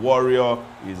he's a warrior,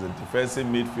 he's a defensive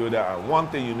midfielder, and one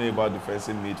thing you know about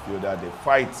defensive midfielder, they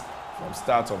fight from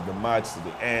start of the match to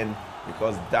the end,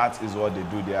 because that is what they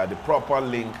do. They are the proper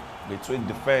link between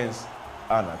defense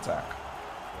and attack.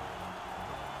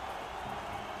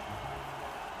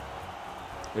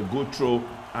 A good throw,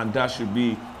 and that should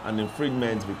be an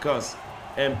infringement because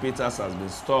M. Peters has been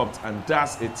stopped, and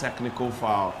that's a technical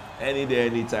foul. Any day,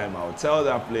 anytime, I'll tell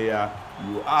that player,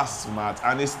 you are smart.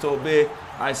 And it's Tobe.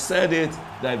 I said it,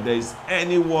 that if there is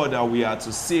any word that we are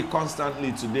to see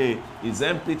constantly today, is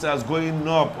M. Peters going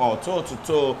up or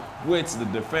toe-to-toe with the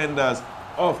defenders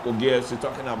of Kogi FC,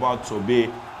 talking about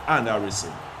Tobe and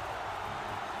Harrison.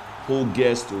 Who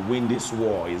gets to win this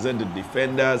war? Is it the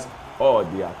defenders or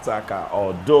the attacker?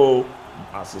 Although,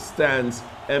 as it stands,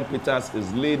 Peters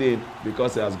is leading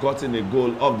because he has gotten a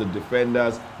goal of the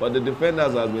defenders, but the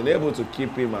defenders has been able to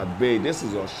keep him at bay. This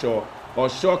is Osho.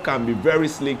 Osho can be very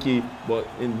slicky, but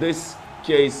in this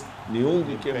case,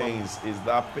 Niungi pains. Is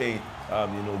that pain,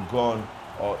 gone,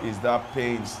 or is that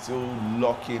pain still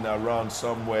lurking around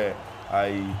somewhere?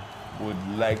 I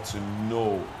would like to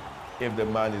know if the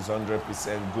man is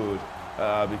 100% good,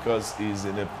 because he's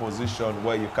in a position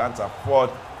where you can't afford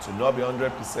to not be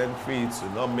 100% fit, to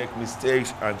not make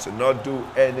mistakes, and to not do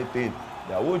anything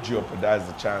that would jeopardize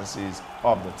the chances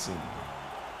of the team.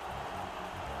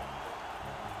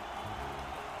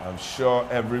 I'm sure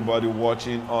everybody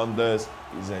watching on this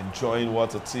is enjoying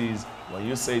what it is. When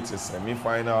you say it's a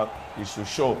semi-final, it should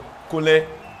show. Kule,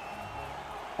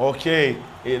 okay,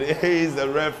 it is the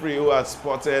referee who has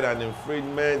spotted an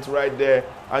infringement right there.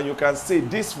 And you can see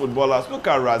these footballers, look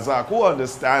at Razak, who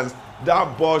understands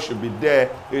that ball should be there.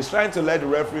 He's trying to let the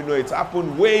referee know it's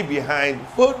happened way behind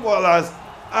footballers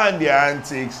and their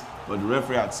antics. But the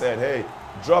referee had said, hey,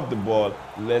 drop the ball,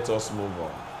 let us move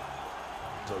on.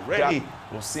 So already,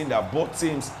 we've seen that both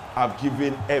teams have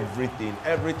given everything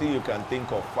you can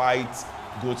think of. Fights,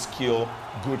 good skill,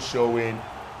 good showing.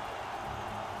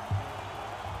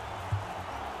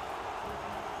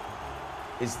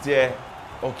 It's there.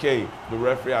 Okay, the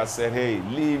referee has said, hey,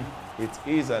 leave. It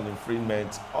is an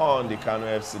infringement on the Kano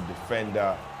FC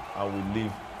defender, and we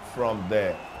leave from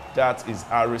there. That is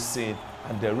Harrison,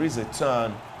 and there is a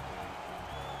turn.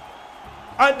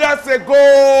 And that's a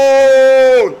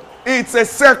goal! It's a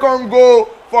second goal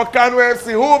for Kano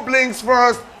FC. Who blinks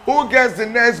first? Who gets the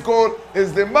next goal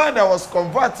is the man that was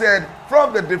converted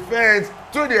from the defense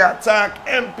to the attack,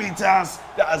 Peters,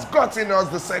 that has gotten us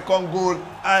the second goal.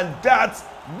 And that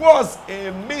was a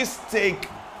mistake,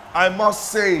 I must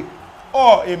say,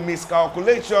 or a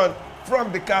miscalculation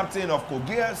from the captain of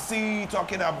Kogi FC,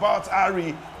 talking about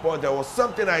Harry. But there was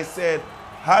something I said.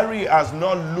 Harry has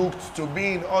not looked to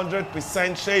be in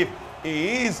 100% shape.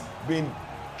 He is been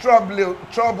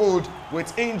troubled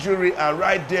with injury, and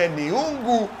right there,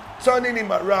 Niungu turning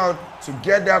him around to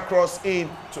get that cross in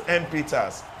to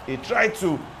Peters. He tried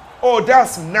to, oh,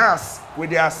 that's Nas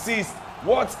with the assist.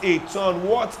 What a turn,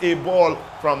 what a ball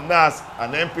from Nas.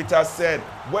 And Peters said,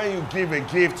 when you give a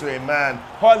gift to a man,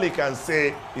 all he can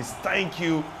say is thank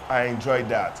you, I enjoyed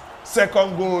that.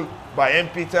 Second goal by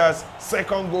Peters,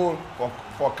 second goal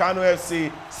for Kano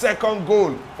FC, second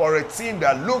goal for a team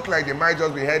that looked like they might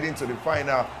just be heading to the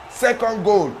final. Second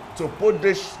goal to put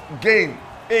this game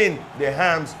in the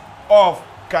hands of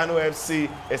Kano FC,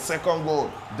 a second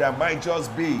goal that might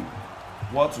just be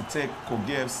what to take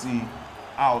Kogi FC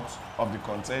out of the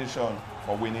contention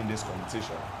for winning this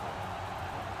competition.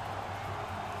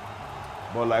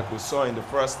 But like we saw in the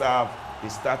first half,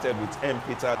 it started with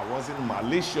Peters. I wasn't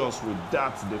malicious with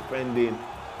that defending,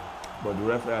 but the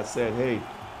referee said, hey,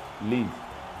 leave.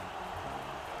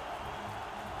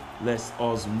 Let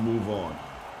us move on.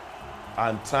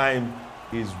 And time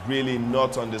is really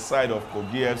not on the side of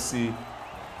Kogi FC.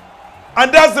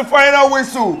 And that's the final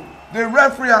whistle. The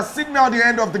referee has signaled the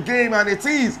end of the game, and it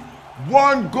is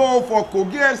 1 goal for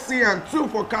Kogi FC and 2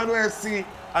 for Kano FC.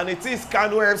 And it is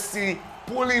Kano FC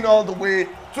pulling all the way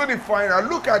to the final.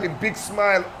 Look at the big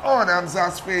smile on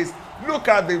Hamza's face. Look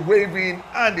at the waving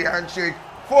and the handshake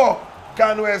for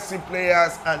Kano FC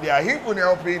players, and they are even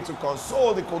helping to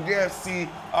console the Kogi FC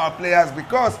players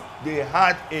because they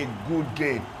had a good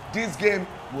game. This game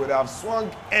would have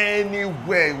swung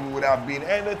anywhere. We would have been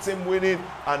any team winning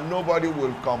and nobody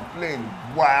will complain.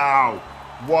 Wow,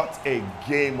 what a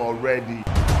game already.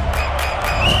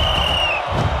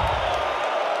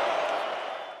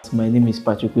 My name is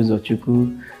Pachuku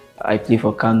Zochuku. I play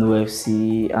for Kano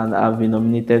FC and I've been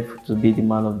nominated to be the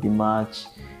man of the match.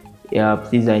 Yeah,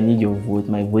 please, I need your vote.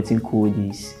 My voting code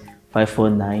is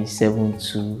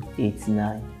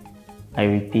 5497289. I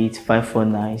repeat,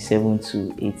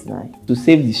 5497289. To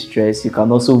save the stress, you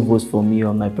can also vote for me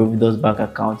on my Providence Bank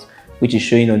account, which is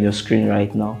showing on your screen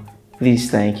right now. Please,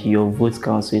 thank you. Your vote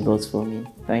counts a lot for me.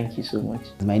 Thank you so much.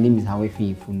 My name is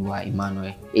Hawefi Ifulua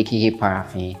Emmanuel, aka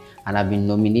Paraffin, and I've been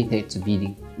nominated to be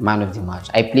the man of the match.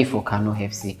 I play for Kano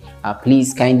FC.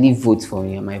 Please kindly vote for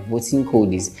me. My voting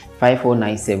code is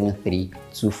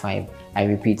 5497325. I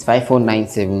repeat,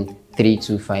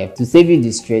 5497325. To save you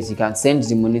the stress, you can send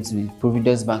the money to the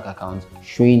Providence Bank account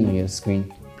showing on your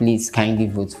screen. Please kindly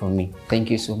vote for me. Thank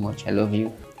you so much. I love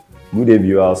you. Good day,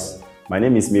 viewers. My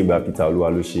name is Megba Peter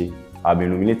Oluwalushi. I've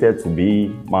been nominated to be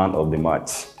man of the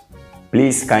match.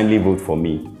 Please kindly vote for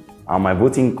me. And my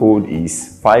voting code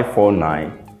is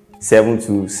 549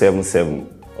 7277.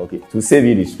 Okay, to save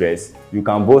you the stress, you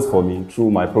can vote for me through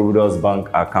my Providence Bank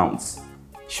accounts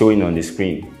showing on the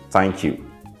screen. Thank you.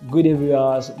 Good day,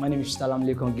 viewers. My name is Salam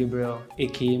Lekon Gabriel,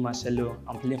 aka Marcelo.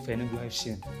 I'm playing for Enugu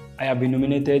FC. I have been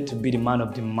nominated to be the man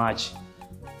of the match.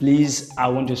 Please, I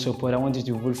want your support. I want you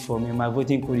to vote for me. My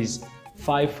voting code is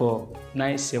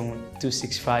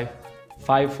 5497265.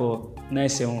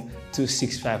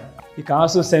 5497265. You can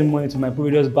also send money to my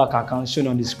Providence Bank account shown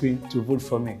on the screen to vote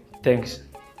for me. Thanks.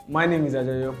 My name is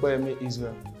Ajayo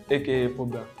Israel, aka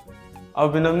Pobla.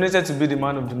 I've been nominated to be the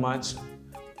man of the match,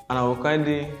 and I will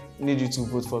kindly need you to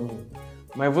vote for me.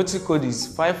 My voting code is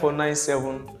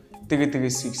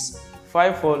 5497336.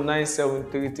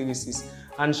 5497336.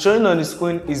 And showing on the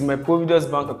screen is my Providence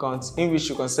Bank account, in which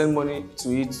you can send money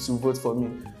to it to vote for me.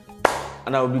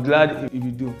 And I will be glad if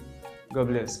you do. God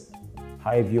bless.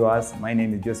 Hi viewers, my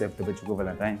name is Joseph Tobechuko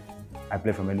Valentine. I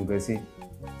play for Enugu FC.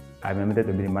 I'm nominated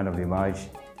to be the man of the match.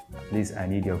 Please, I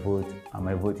need your vote, and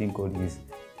my voting code is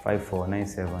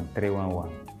 5497311.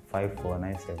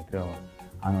 5497311.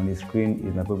 And on the screen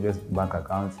is my Providence Bank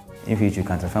account, in which you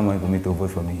can transfer money for me to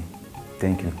vote for me.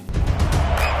 Thank you.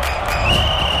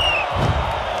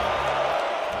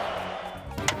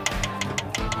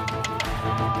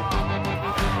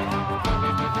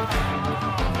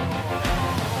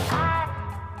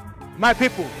 My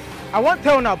people, I want to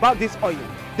tell you about this oil.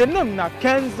 The name is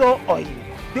Kenzo oil.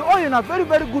 The oil is a very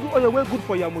good oil, very good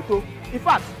for your motor. In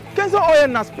fact, Kenzo oil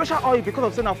is a special oil because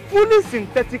of saying a fully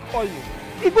synthetic oil.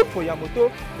 It's good for your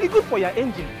motor, it's good for your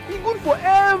engine, it's good for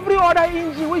every other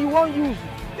engine where you want to use.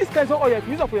 This Kenzo oil, if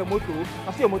you use it for your motor,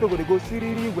 I see your motor going to go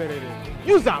siriri wherever.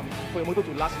 Use them for your motor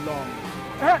to last long.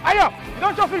 Ayo, you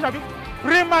don't just finish, have you?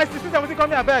 Bring my 1670,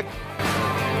 come here, beg.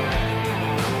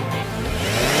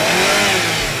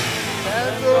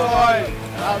 Kenzo oil,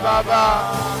 baba.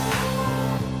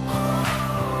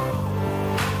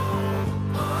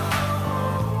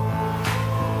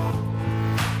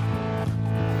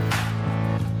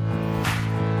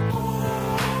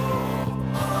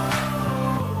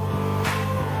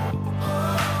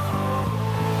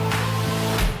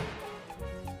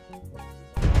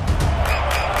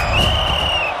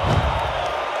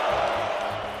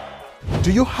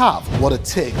 Do you have what it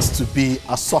takes to be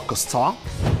a soccer star?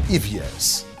 If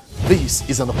yes, this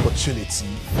is an opportunity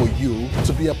for you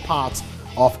to be a part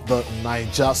of the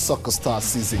Naija Soccer Star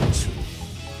Season 2.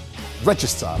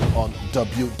 Register on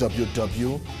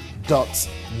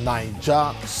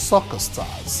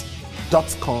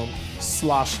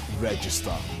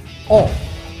www.naijasoccerstars.com/register or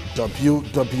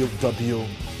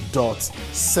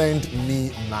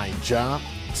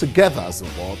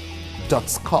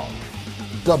www.sendmenaija.com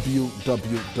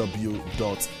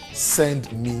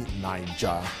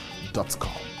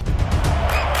www.sendmenaija.com.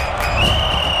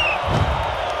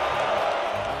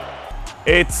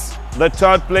 It's the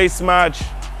third place match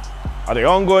at the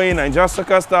ongoing Naija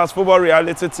Soccer Stars football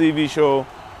reality TV show,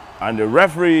 and the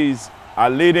referees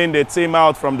are leading the team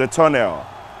out from the tunnel.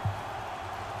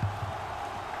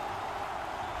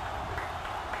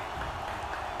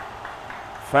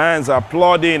 Fans are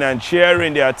applauding and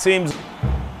cheering their teams.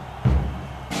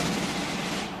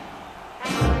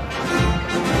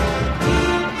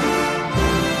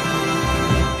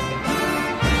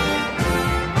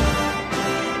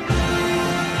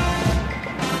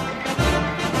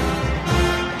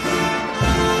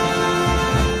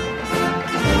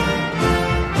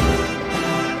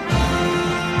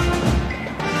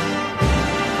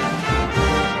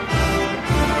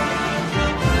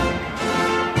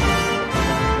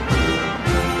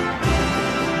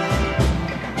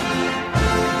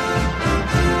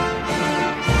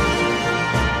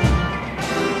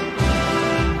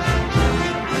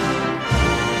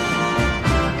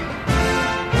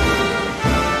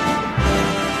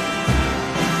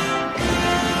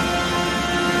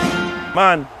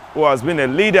 Man who has been a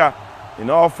leader in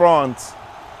all fronts,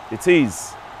 it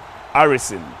is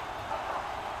Harrison.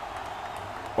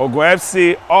 Ogun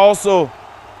FC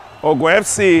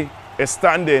is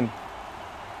standing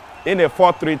in a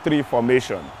 4-3-3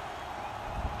 formation.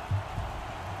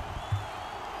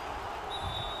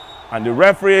 And the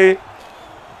referee...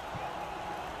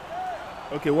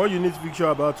 Okay, one unique feature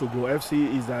about Ogun FC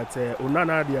is that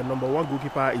Onana, their #1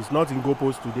 goalkeeper, is not in goal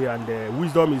post today, and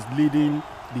Wisdom is leading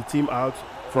the team out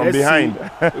from behind.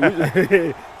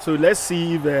 So let's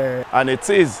see if... And it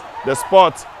is the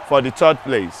spot for the third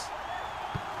place,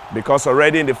 because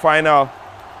already in the final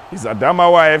is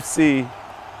Adamawa FC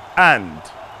and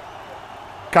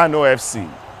Kano FC.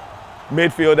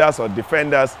 Midfielders or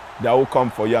defenders that will come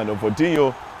for you, and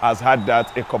Ovodinho has had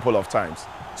that a couple of times.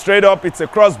 Straight up, it's a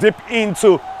cross deep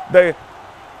into the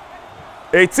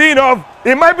 18 of,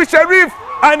 it might be Sheriff,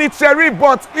 and it's Sheriff,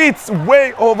 but it's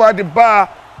way over the bar.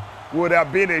 Would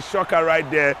have been a shocker right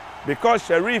there, because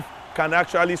Sheriff can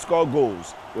actually score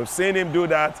goals. We've seen him do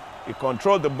that. He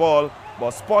controlled the ball,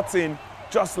 but Sporting,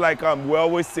 just like we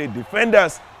always say,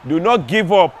 defenders do not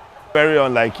give up. Very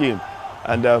unlike him.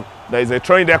 And there is a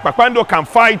throw in there. Kpakpando can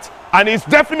fight, and he's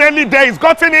definitely there. He's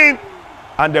gotten in,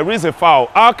 and there is a foul.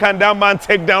 How can that man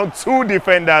take down 2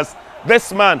 defenders?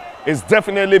 This man is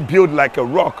definitely built like a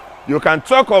rock. You can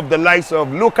talk of the likes of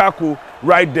Lukaku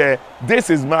right there.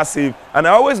 This is massive. And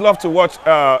I always love to watch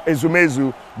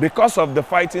Ezumezu because of the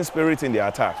fighting spirit in the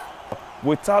attack.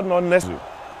 Without not necessary.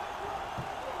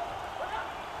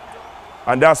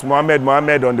 And that's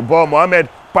Mohamed on the ball. Mohamed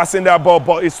passing that ball,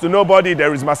 but it's to nobody.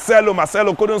 There is Marcelo.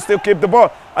 Marcelo couldn't still keep the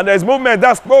ball. And there's movement.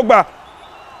 That's Pogba.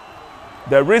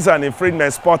 There is an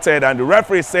infringement spotted, and the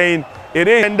referee saying it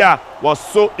is, and that was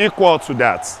so equal to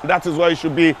that. That is what it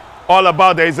should be all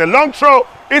about. There is a long throw.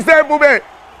 Is there Bube?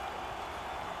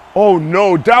 Oh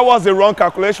no, that was a wrong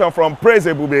calculation from Praise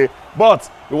Bube,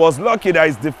 but he was lucky that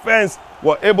his defense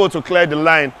were able to clear the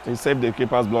line. He saved the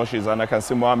keeper's blushes, and I can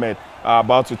see Mohamed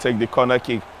about to take the corner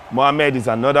kick. Mohamed is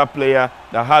another player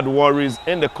that had worries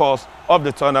in the course of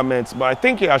the tournament, but I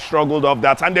think he has struggled off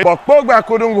that. And but Pogba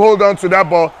couldn't hold on to that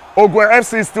ball. Ogun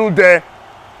FC is still there.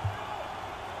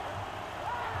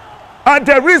 And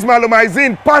there is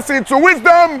Malumazin passing to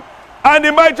Wisdom, and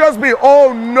it might just be,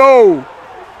 oh no.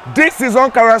 This is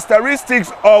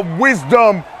uncharacteristics of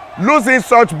Wisdom losing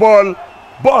such ball,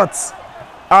 but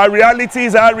our reality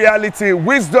is our reality.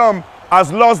 Wisdom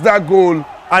has lost that goal,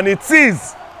 and it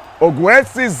is Ogun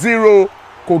FC 0,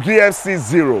 Kogi FC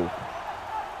 0.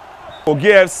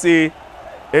 Kogi FC,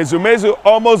 Ezumezu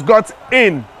almost got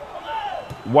in.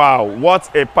 Wow,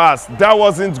 what a pass. That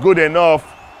wasn't good enough.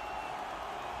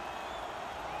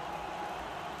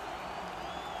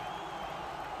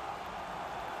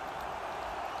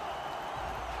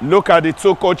 Look at the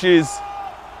 2 coaches.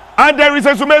 And there is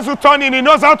Ezumezu turning. He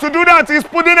knows how to do that. He's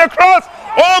putting a cross.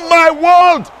 Oh my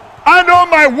word. And oh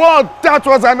my word, that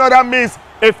was another miss.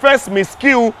 A first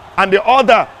miscue, and the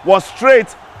other was straight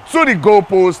to the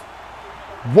goalpost.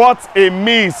 What a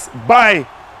miss by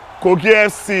Kogi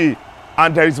FC.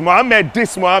 And there is Mohamed.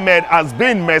 This Mohamed has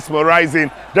been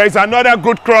mesmerizing. There is another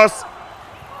good cross.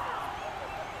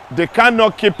 They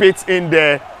cannot keep it in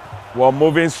there. We're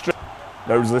moving straight.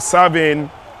 There is a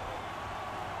serving.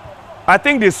 I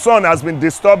think the sun has been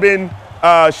disturbing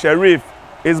Sheriff.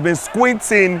 He's been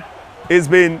squinting. He's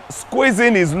been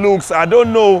squeezing his looks. I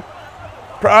don't know.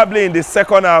 Probably in the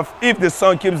second half, if the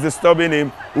sun keeps disturbing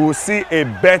him, we will see a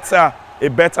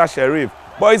better Sheriff.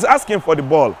 But he's asking for the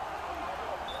ball.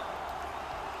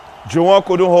 Juwon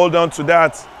couldn't hold on to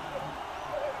that.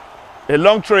 A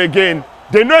long throw again.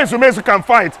 They know Ezumezu can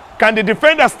fight. Can the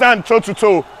defender stand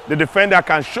toe-to-toe? The defender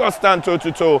can sure stand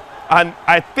toe-to-toe. And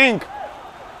I think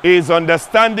he's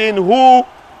understanding who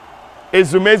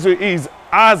Ezumezu is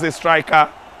as a striker,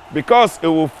 because he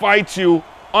will fight you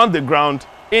on the ground,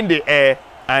 in the air,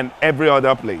 and every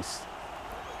other place.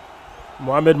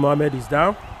 Mohamed is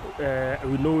down.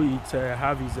 We know it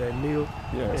have his nail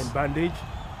and bandage.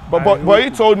 But he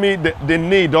told me that the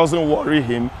knee doesn't worry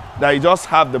him, that he just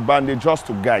have the bandage just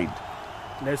to guide.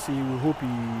 Let's see, we hope he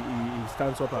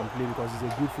stands up and play, because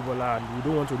he's a good footballer, and we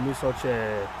don't want to miss such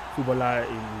a footballer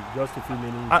in just a few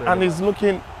minutes. And he's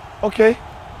looking okay.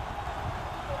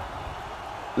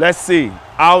 Let's see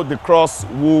how the cross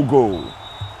will go.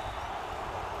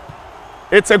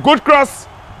 It's a good cross.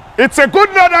 It's a good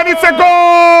nod, and it's a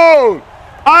goal.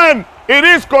 And it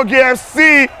is Kogi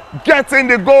FC getting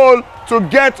the goal to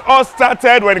get us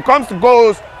started when it comes to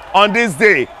goals on this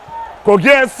day.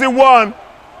 Kogi FC 1,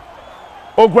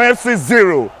 Ogun FC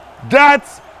 0.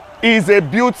 That is a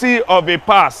beauty of a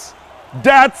pass.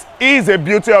 That is a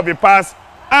beauty of a pass.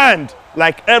 And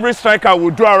like every striker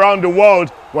will do around the world,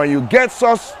 when you get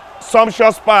such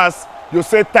sumptuous pass, you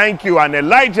say thank you. And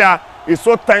Elijah is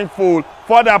so thankful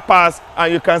for that pass.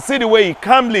 And you can see the way he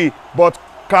calmly but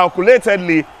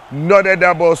calculatedly nodded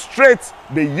that ball straight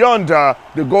beyond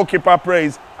the goalkeeper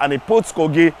praise, and he puts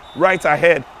Kogi right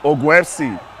ahead Ogun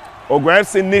FC. Ogun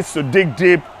FC needs to dig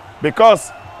deep,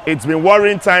 because it's been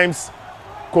worrying times.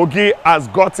 Kogi has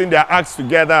gotten their acts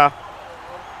together.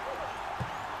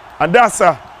 And that's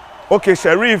okay,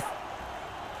 Sheriff.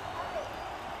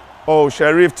 Oh,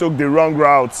 Sheriff took the wrong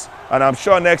route, and I'm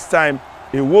sure next time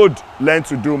he would learn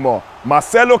to do more.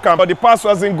 Marcelo can, but the pass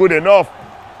wasn't good enough.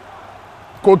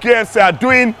 Kogi FC are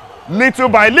doing little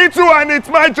by little, and it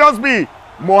might just be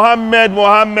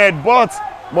Mohamed, but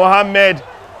Mohamed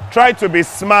tried to be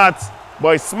smart,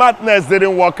 but his smartness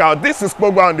didn't work out. This is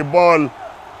Pogba on the ball.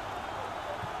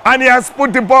 and he has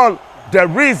put the ball.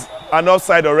 There is an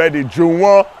offside already.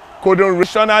 Juwon couldn't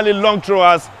rationally long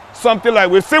throwers, something like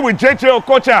we see with JJ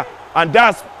Okocha, and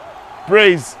that's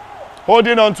praise,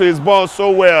 holding on to his ball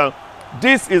so well.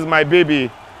 This is my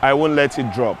baby. I won't let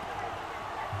it drop.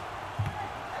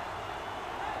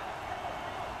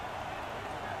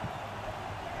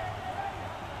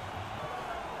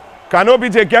 Can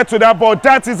OBJ get to that ball?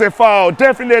 That is a foul.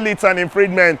 Definitely it's an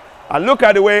infringement. And look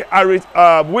at the way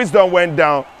Wisdom went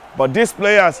down. But these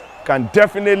players can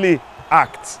definitely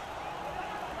act.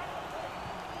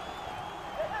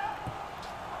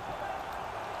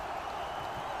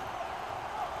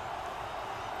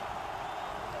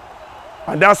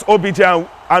 And that's OBJ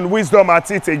and Wisdom at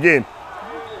it again.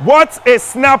 What a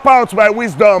snap out by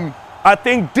Wisdom. I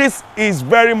think this is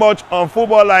very much on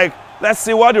football like. Let's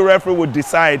see what the referee would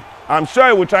decide. I'm sure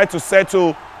he will try to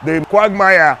settle the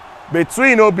quagmire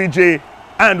between OBJ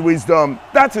and Wisdom.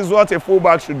 That is what a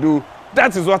fullback should do.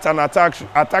 That is what an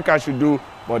attacker should do.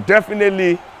 But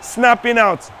definitely, snapping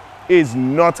out is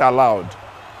not allowed.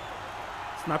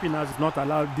 Snapping out is not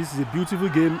allowed. This is a beautiful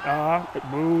game.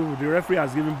 The referee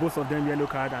has given both of them yellow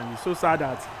card, and it's so sad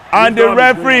that. And the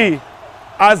referee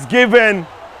has given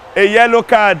a yellow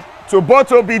card to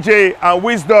both OBJ and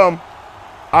Wisdom.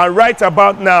 And right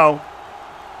about now,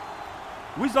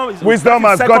 Wisdom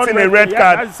has gotten a red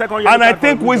card. And I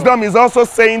think Wisdom is also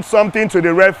saying something to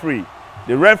the referee.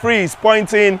 The referee is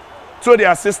pointing to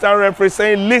the assistant referee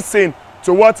saying, listen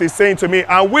to what he's saying to me.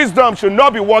 And Wisdom should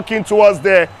not be walking towards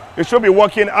there. He should be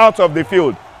walking out of the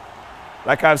field.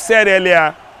 Like I've said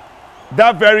earlier,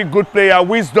 that very good player,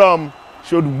 Wisdom,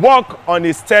 should walk on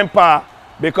his temper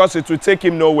because it will take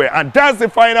him nowhere. And that's the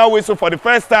final whistle for the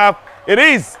first half. It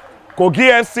is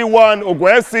Kogi FC 1, Ogun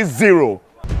FC 0.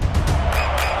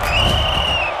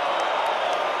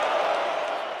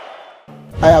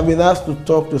 I have been asked to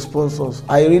talk to sponsors.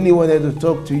 I really wanted to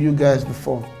talk to you guys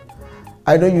before.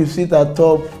 I know you sit at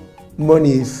top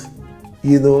monies,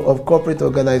 of corporate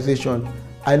organization.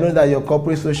 I know that your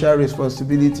corporate social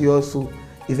responsibility also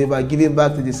is about giving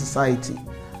back to the society.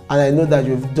 And I know that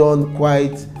you've done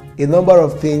quite a number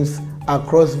of things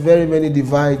across very many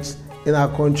divides in our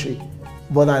country.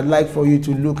 But I'd like for you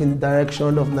to look in the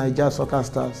direction of Niger Soccer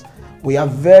Stars. We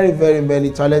have very, very many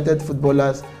talented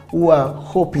footballers who are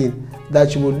hoping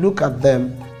that you will look at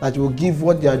them, that you will give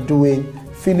what they are doing,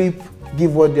 Philip,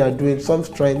 give what they are doing some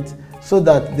strength so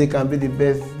that they can be the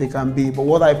best they can be. But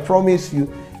what I promise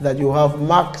you is that you have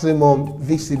maximum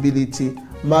visibility,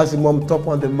 maximum top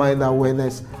on the mind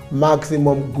awareness,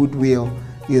 maximum goodwill,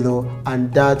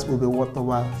 and that will be worth the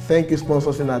while. Thank you,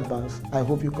 sponsors, in advance. I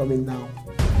hope you come in now.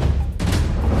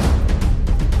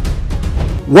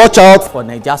 Watch out for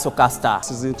Niger Soccer Star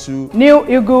Season 2 New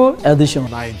Eagle Edition.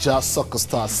 Niger Soccer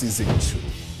Star Season 2.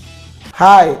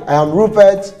 Hi, I am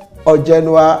Rupert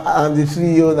Ojenwa. I'm the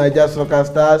CEO of Niger Soccer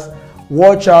Stars.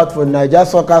 Watch out for Niger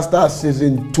Soccer Stars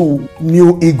Season 2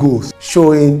 New Eagles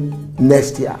showing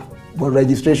next year. But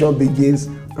registration begins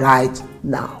right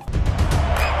now.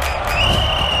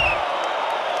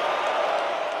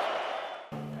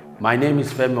 My name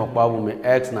is Femi Okpawume,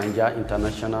 ex-Niger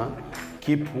International.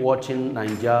 Keep watching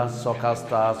Niger Soccer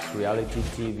Stars reality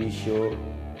TV show.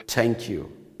 Thank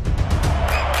you.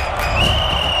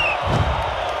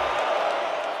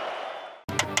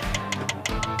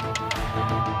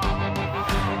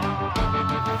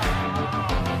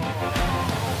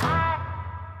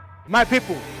 My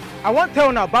people, I want to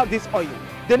tell you about this oil.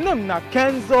 The name na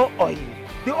Kenzo oil.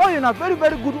 The oil na very,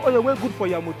 very good oil, very good for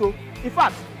your motor. In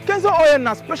fact, Kenzo oil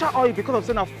na special oil because of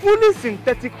saying a fully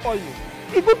synthetic oil.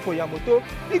 It's good for your motor,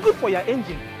 it's good for your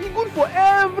engine, it's good for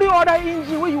every other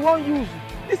engine where you want to use.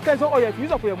 This Kenzo oil, if you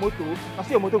use it for your motor, I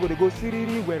see your motor go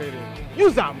siriri where.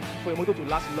 Use them for your motor to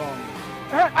last long.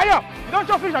 Ayo, you don't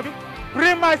chop fish, abi?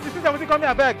 Bring my 1670 come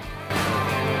here, beg.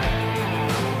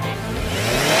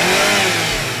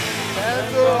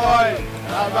 Kenzo oil,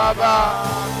 baba.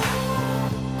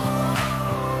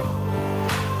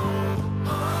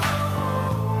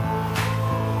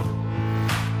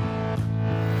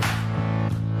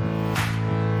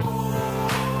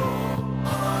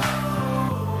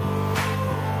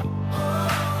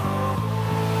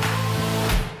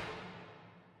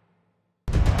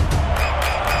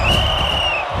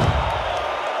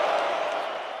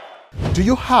 Do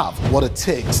you have what it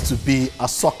takes to be a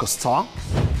soccer star?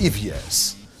 If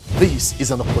yes, this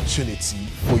is an opportunity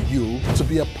for you to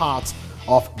be a part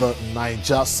of the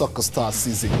Niger Soccer Star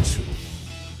Season 2.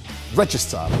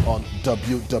 Register on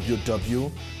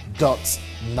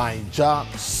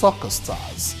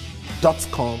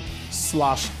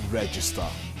www.nigersoccerstars.com/register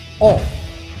or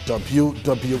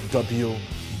www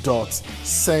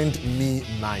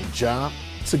www.sendmeniger,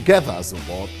 together as a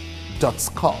word,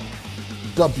 .com.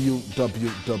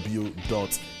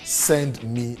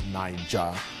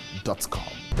 www.sendmeniger.com.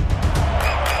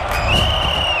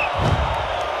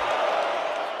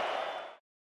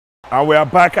 And we are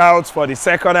back out for the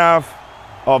second half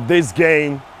of this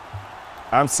game.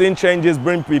 I'm seeing changes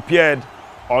being prepared.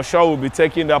 Osho will be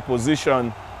taking that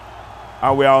position,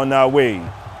 and we are on our way.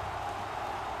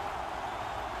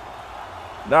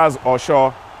 That's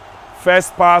Osho.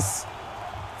 First pass,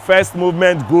 first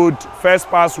movement good, first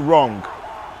pass wrong.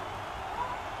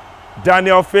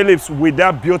 Daniel Phillips with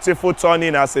that beautiful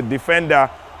turning as a defender.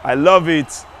 I love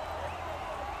it.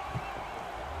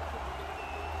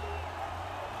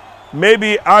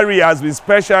 Maybe Ari has been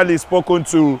specially spoken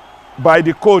to by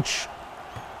the coach.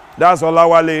 That's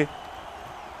Olawale.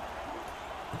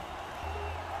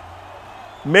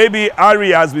 Maybe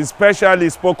Ari has been specially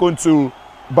spoken to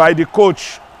by the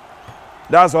coach.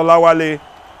 That's Olawale.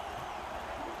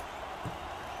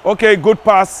 Okay, good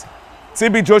pass.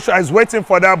 TB Joshua is waiting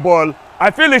for that ball.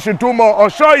 I feel he should do more.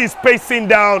 Osho is pacing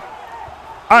down.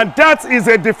 And that is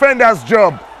a defender's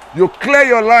job. You clear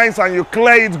your lines and you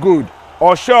clear it good.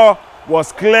 Osho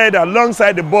was cleared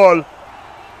alongside the ball.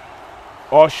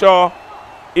 Osho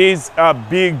is a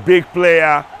big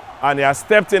player, and he has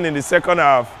stepped in the second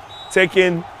half,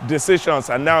 taking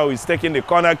decisions, and now he's taking the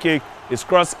corner kick. He's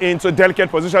crossed into delicate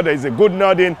position. There is a good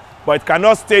nodding, but it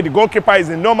cannot stay. The goalkeeper is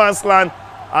in no man's land,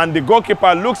 and the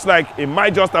goalkeeper looks like he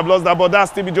might just have lost that ball.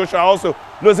 That's Stevie Joshua also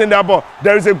losing that ball.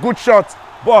 There is a good shot,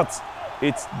 but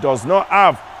it does not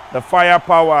have the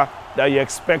firepower that you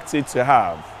expect it to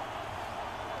have.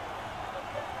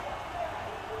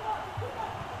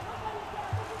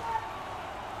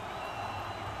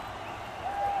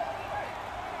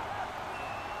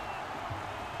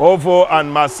 Ovo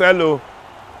and Marcelo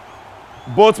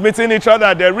both meeting each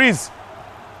other. There is.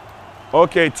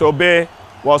 Okay, Tobe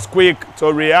was quick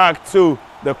to react to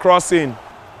the crossing.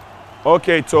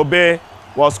 Okay, Tobe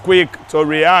was quick to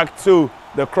react to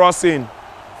the crossing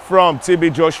from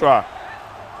TB Joshua.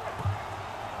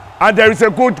 And there is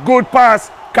a good pass.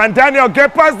 Can Daniel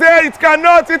get past there? It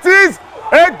cannot. It is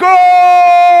a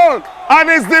goal! And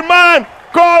it's the man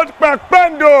called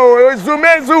Pakpendo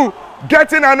Zumezu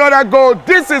getting another goal.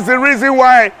 This is the reason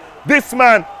why this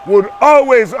man would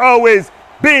always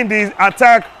be in the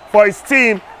attack for his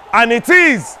team. And it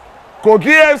is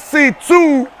Kogi FC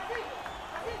 2,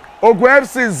 Ogun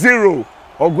FC 0.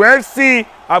 Ogun FC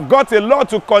have got a lot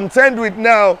to contend with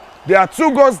now. There are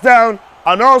 2 goals down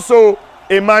and also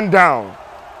a man down.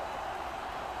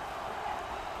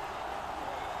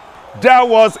 That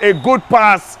was a good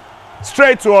pass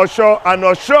straight to Osho, and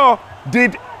Osho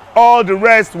did all the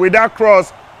rest with that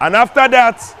cross. And after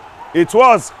that, it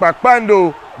was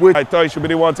Pakpando with, I thought he should be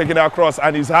the one taking that cross,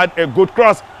 and he's had a good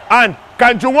cross. And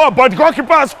Kanjuwon, but the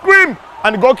goalkeeper screamed,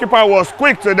 and the goalkeeper was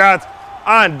quick to that,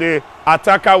 and the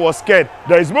attacker was scared.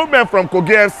 There is movement from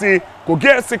Kogi FC. Kogi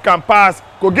FC can pass,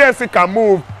 Kogi FC can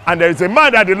move, and there is a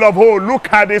man that they love. Oh,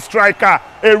 look at this striker.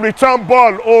 A return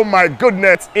ball, oh my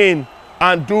goodness, in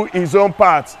and do his own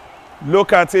part.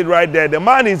 Look at it right there. The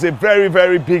man is a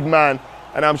very big man,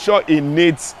 and I'm sure he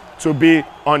needs to be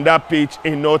on that pitch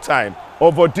in no time.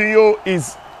 Ovodio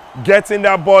is getting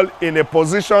that ball in a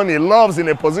position he loves, in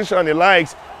a position he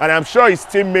likes, and I'm sure his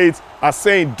teammates are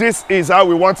saying this is how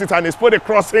we want it, and he's put a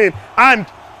cross in, and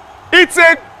it's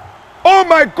a, oh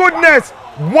my goodness,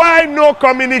 why no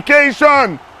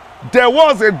communication? There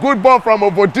was a good ball from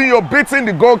Ovodio beating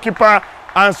the goalkeeper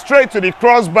and straight to the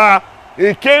crossbar.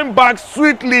 He came back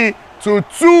sweetly to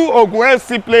 2 Ogun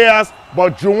FC players,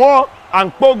 but Juwon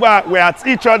and Pogba were at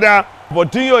each other.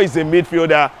 Ovodio is a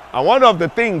midfielder, and one of the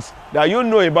things that you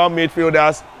know about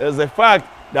midfielders is the fact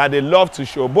that they love to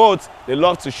show both, they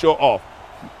love to show off.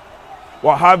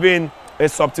 We're having a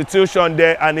substitution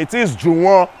there, and it is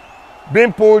Juwon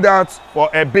being pulled out for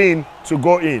Ebin to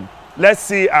go in. Let's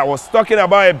see, I was talking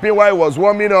about Ebin while he was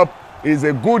warming up. He's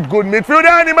a good midfielder,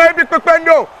 and he might be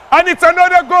Pependo, and it's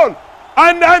another goal.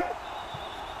 And then,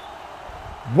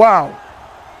 wow,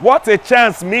 what a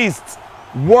chance missed.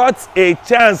 What a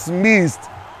chance missed.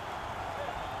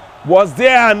 Was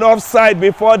there an offside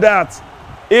before that?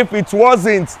 If it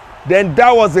wasn't, then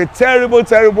that was a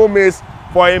terrible miss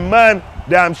for a man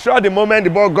that I'm sure the moment the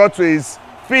ball got to his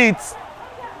feet,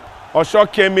 Osho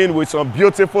came in with some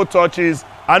beautiful touches,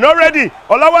 and already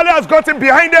Olawale has gotten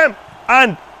behind them,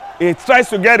 and he tries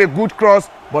to get a good cross,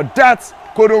 but that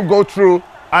couldn't go through,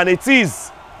 and it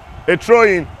is a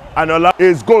throw-in, and Ola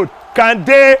is good. Can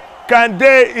they,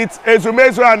 it's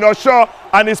Ezumezu and Osho,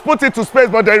 and he's put it to space,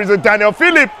 but there is a Daniel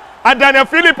Philip, and Daniel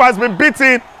Philip has been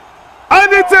beaten.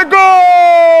 And it's a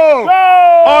goal!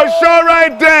 Osho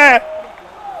right there.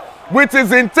 With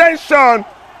his intention,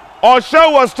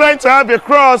 Osho was trying to have a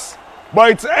cross,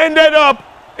 but it ended up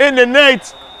in the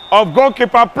net of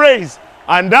goalkeeper Praise.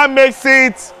 And that makes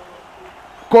it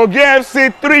Kogi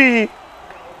FC 3,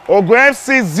 Ogun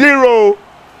FC 0.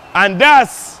 And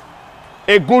that's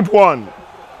a good one. And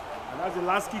that's the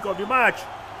last kick of the match.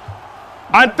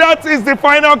 And that is the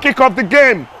final kick of the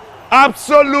game.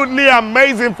 Absolutely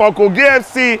amazing for Kogi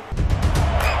FC.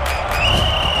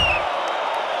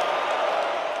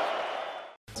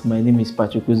 My name is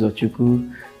Pachuku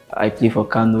Zochuku. I play for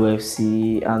Kano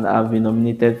FC and I've been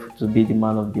nominated to be the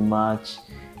man of the match.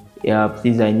 Yeah,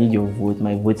 please, I need your vote.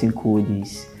 My voting code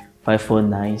is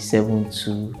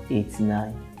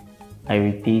 5497289. I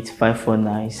repeat,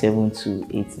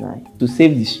 5497289. To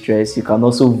save the stress, you can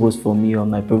also vote for me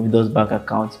on my Providence Bank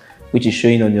account, which is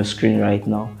showing on your screen right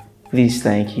now. Please,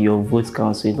 thank you. Your vote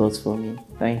counts a lot for me.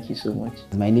 Thank you so much.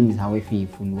 My name is Hawefi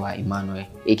Ifunwa Emmanuel,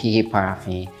 aka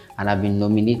Paraffin, and I've been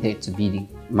nominated to be the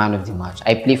man of the match.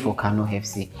 I play for Kano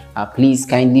FC. Please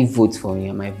kindly vote for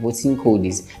me. My voting code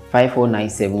is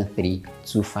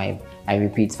 5497325. I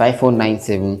repeat,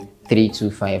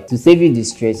 5497325. To save you the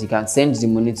stress, you can send the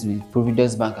money to the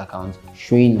Providence Bank account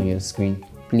showing on your screen.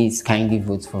 Please kindly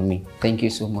vote for me. Thank you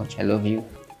so much. I love you.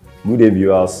 Good day,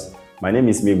 viewers. My name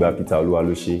is Megba Peter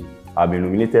Oluwalushi. I've been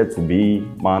nominated to be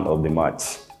man of the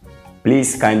match.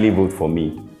 Please kindly vote for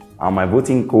me. And my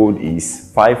voting code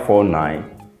is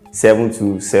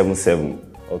 5497277.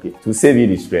 Okay, to save you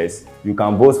the stress, you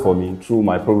can vote for me through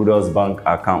my Providence Bank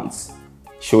accounts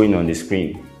showing on the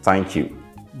screen. Thank you.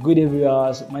 Good day,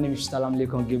 viewers. My name is Salam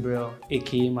Lekon Gabriel,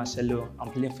 aka Marcelo. I'm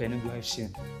playing for Enugu FC.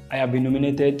 I have been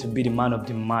nominated to be the man of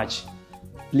the match.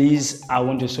 Please, I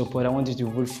want your support. I want you to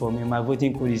vote for me. My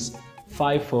voting code is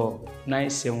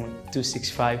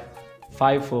 5497265.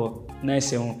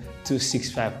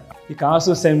 5497265. You can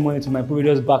also send money to my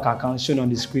Providence Bank account shown on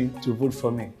the screen to vote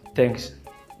for me. Thanks.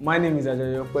 My name is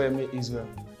Ajayopoemi Israel,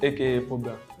 aka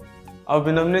Pobia. I've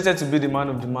been nominated to be the man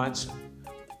of the match,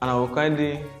 and I will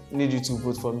kindly need you to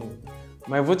vote for me.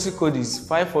 My voting code is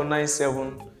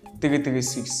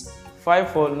 5497336.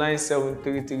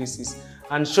 5497336.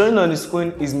 And showing on the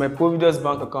screen is my Providence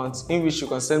Bank account, in which you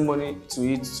can send money to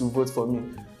it to vote for me.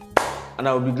 And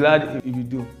I will be glad if you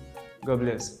do. God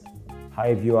bless.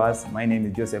 Hi viewers, my name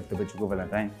is Joseph Tobechuko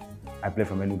Valentine. I play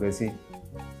for Enugu FC.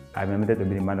 I'm nominated to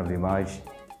be the man of the match.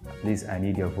 Please, I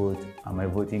need your vote, and my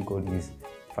voting code is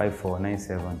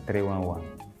 5497311.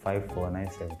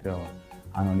 5497311.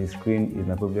 And on the screen is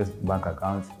my Providence Bank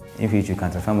account, in which you can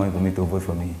transfer money to me to vote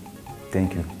for me.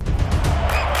 Thank you.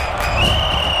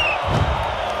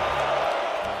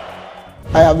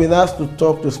 I have been asked to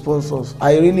talk to sponsors.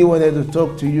 I really wanted to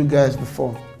talk to you guys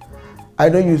before. I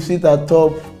know you sit at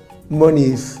top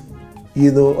monies,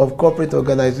 of corporate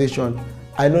organization.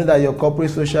 I know that your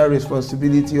corporate social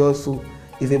responsibility also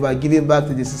is about giving back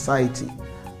to the society.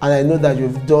 And I know that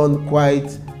you've done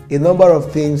quite a number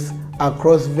of things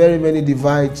across very many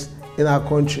divides in our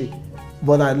country.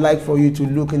 But I'd like for you to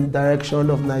look in the direction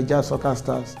of Niger Soccer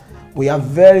Stars. We have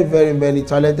very, very many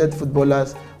talented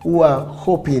footballers who are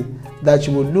hoping that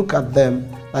you will look at them,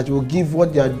 that you will give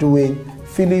what they are doing,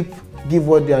 Philip, give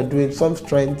what they are doing some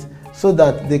strength so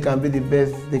that they can be the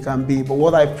best they can be. But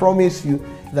what I promise you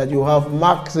is that you have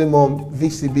maximum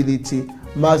visibility,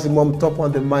 maximum top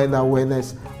on the mind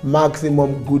awareness,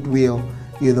 maximum goodwill,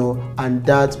 and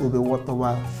that will be worth the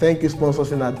while. Thank you,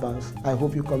 sponsors, in advance. I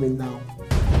hope you come in now.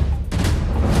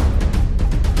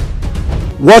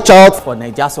 Watch out for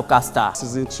Niger Soccer Star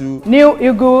Season 2. New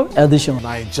Eagle Edition.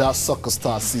 Niger Soccer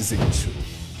Star Season 2.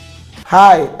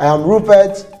 Hi, I am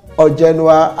Rupert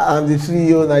Ojenwa. I'm the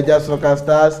CEO of Niger Soccer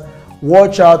Stars.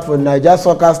 Watch out for Niger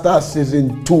Soccer Stars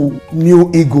Season 2. New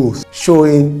Eagles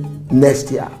showing next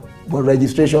year. But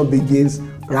registration begins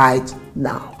right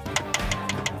now.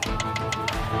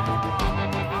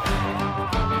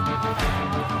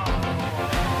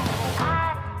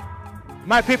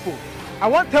 My people, I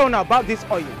want to tell you about this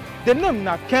oil. The name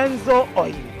na Kenzo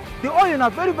oil. The oil na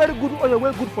very good oil,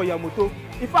 very good for your motor.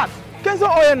 In fact, Kenzo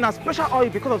oil na special oil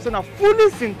because of saying a fully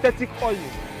synthetic oil.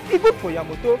 It's good for your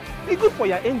motor, it's good for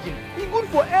your engine, it's good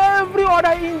for every other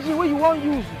engine where you want to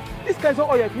use. This Kenzo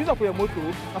oil, if you use it for your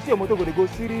motor, I see your motor going to go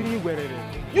siriri wherever.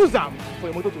 Use them for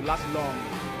your motor to last long.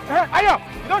 Ayo,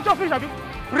 you don't just finish, have you?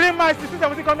 Bring my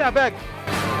 1670 come here, I beg.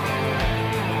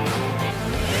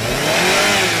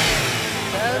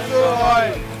 Kenzo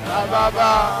oil,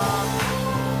 baba.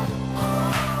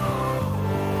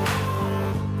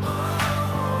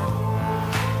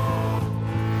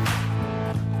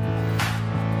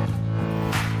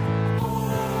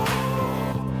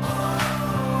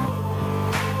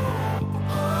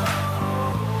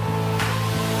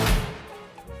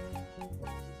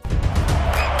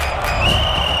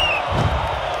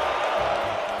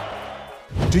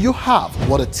 Do you have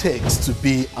what it takes to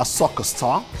be a soccer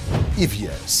star? If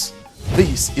yes,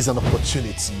 this is an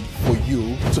opportunity for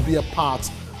you to be a part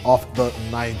of the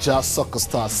Naija Soccer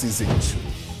Star Season 2.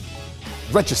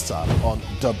 Register on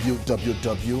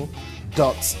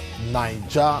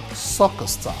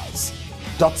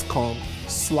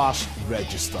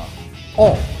www.naijasoccerstars.com/register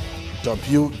or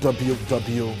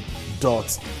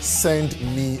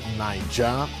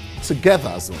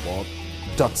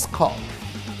www.sendmenaija.com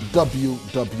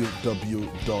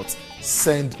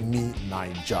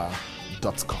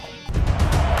www.sendmenaija.com.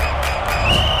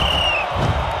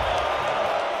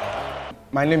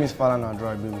 My name is Falana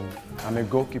Adroagbemi. I'm a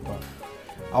goalkeeper.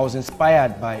 I was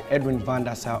inspired by Edwin van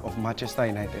der Sar of Manchester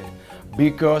United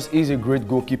because he's a great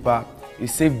goalkeeper. He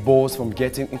saves balls from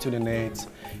getting into the net.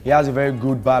 He has a very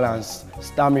good balance,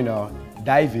 stamina,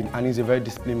 diving, and he's a very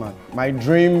disciplined man. My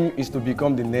dream is to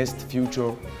become the next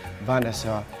future Van der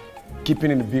Sar,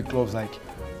 keeping in the big clubs.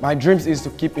 My dreams is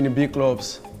to keep in the big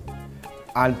clubs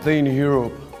and play in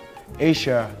Europe,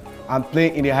 Asia, and play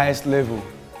in the highest level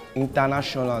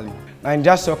internationally.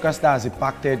 Naija Soccer Star has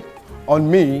impacted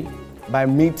on me by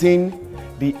meeting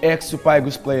the ex-Super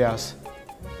Eagles players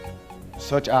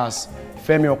such as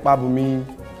Femi Okpabumi,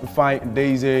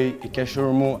 Daisy,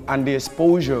 Ikeshorumu, and the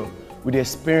exposure with the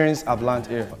experience I've learned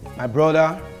here. My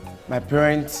brother, my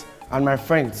parents, and my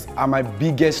friends are my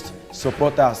biggest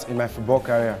supporters in my football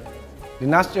career. The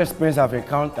nasty experience I've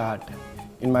encountered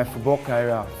in my football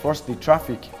career, first the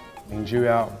traffic,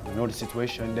 Nigeria, you know the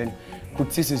situation, then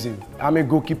criticism. I'm a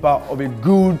goalkeeper of a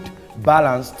good,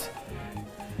 balanced,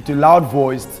 with a loud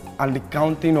voice, and the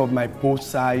counting of my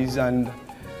post size, and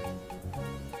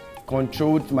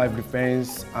controlled my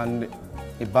defense, and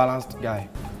a balanced guy.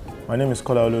 My name is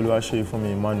Kola Ololuwaseyi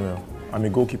Fumi Emmanuel. I'm a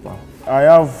goalkeeper. I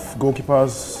have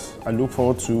goalkeepers I look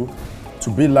forward to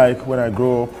be like when I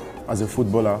grow up as a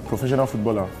footballer, professional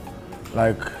footballer,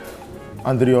 like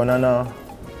Andre Onana,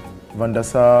 Van der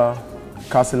Sar,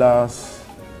 Casillas,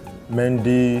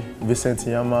 Mendy, Vicente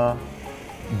Yama,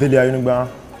 Dele Ayunugba,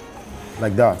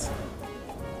 like that.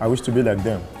 I wish to be like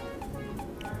them.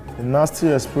 The nasty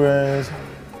experience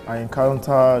I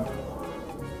encountered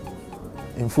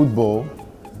in football,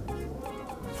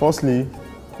 firstly,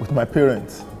 with my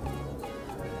parents.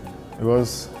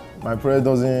 Because my parents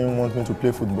doesn't want me to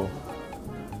play football.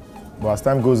 But as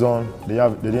time goes on, they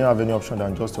didn't have any option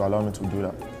than just to allow me to do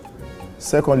that.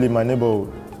 Secondly, my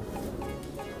neighborhood.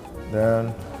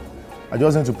 Then I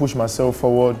just need to push myself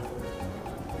forward,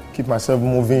 keep myself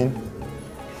moving,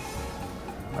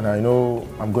 and I know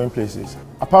I'm going places.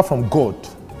 Apart from God,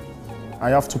 I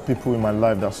have two people in my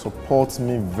life that support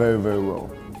me very, very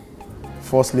well.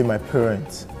 Firstly, my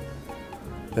parents.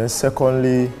 Then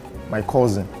secondly, my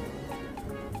cousin.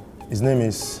 His name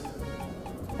is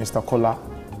Mr. Kola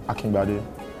Akingbade.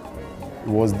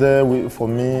 He was there for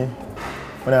me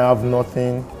when I have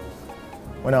nothing,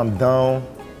 when I'm down.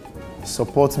 He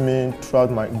supports me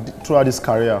throughout this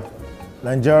career.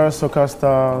 Naija Soccer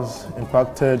Stars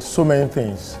impacted so many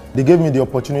things. They gave me the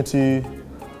opportunity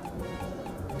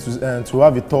to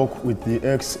have a talk with the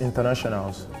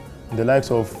ex-internationals, the likes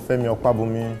of Femi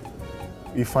Okpabumi,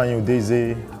 Ifeanyi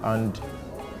Udeze, and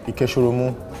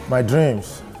Ikeshorumu. My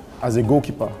dreams as a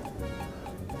goalkeeper,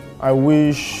 I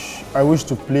wish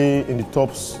to play in the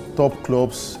top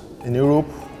clubs in Europe,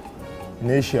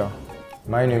 in Asia.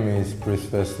 My name is Prince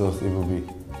Festus Ibubi.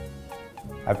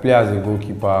 I play as a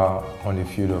goalkeeper on the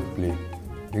field of play.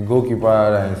 The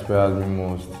goalkeeper that inspires me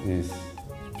most is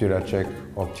Peter Cech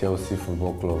of Chelsea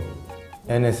Football Club.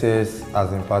 NSS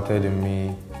has imparted in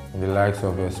me in the likes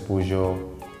of exposure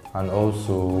and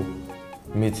also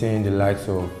meeting the likes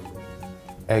of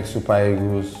ex-Super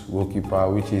Eagles goalkeeper,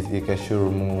 which is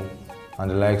Ikeshorumu, and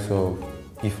the likes of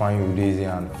Ifeanyi Udeze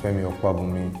and Femi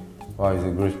Okpabumi. Wow, it's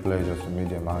a great pleasure to meet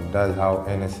them, and that's how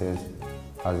NSS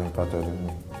has impacted in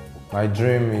me. My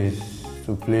dream is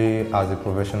to play as a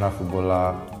professional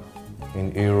footballer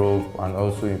in Europe and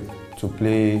also to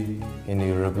play in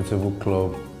a reputable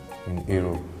club in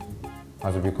Europe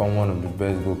and to become one of the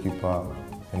best goalkeepers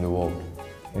in the world.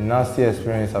 A nasty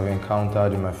experience I've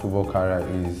encountered in my football career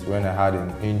is when I had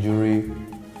an injury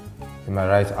in my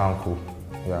right ankle.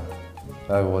 Yeah,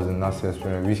 that was a nasty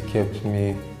experience which kept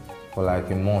me for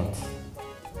like a month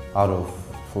out of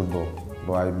football.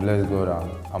 But I bless God,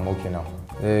 I'm okay now.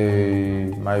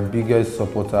 My biggest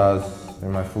supporters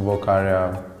in my football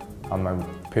career are my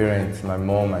parents, my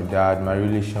mom, my dad, my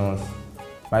relations,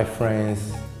 my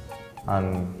friends,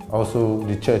 and also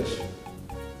the church.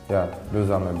 Yeah, those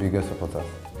are my biggest supporters.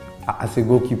 As a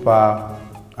goalkeeper,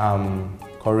 I'm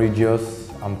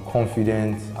courageous, I'm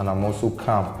confident, and I'm also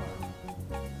calm,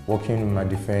 working with my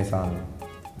defense and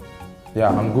Yeah,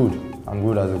 I'm good. I'm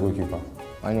good as a goalkeeper.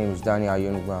 My name is Daniel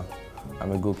Ayenugba.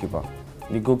 I'm a goalkeeper.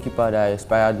 The goalkeeper that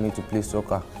inspired me to play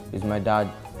soccer is my dad,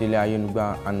 Dele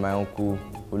Ayenugba, and my uncle,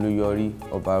 Oluyori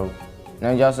Obaru.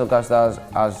 Nigeria Soccer Stars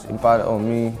has imparted on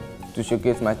me to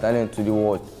showcase my talent to the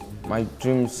world. My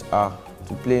dreams are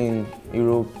to play in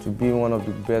Europe, to be one of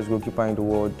the best goalkeepers in the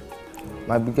world.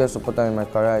 My biggest supporter in my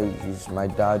career is my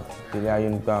dad, Dele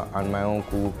Ayenugba, and my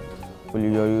uncle,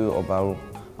 Oluyori Obaru.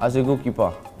 As a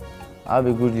goalkeeper, I have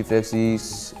a good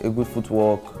reflexes, a good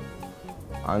footwork,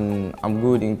 and I'm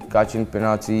good in catching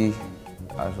penalty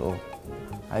as well.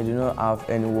 I do not have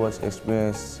any worst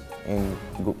experience in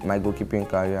my goalkeeping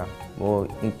career, but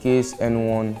in case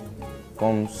anyone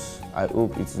comes, I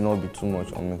hope it will not be too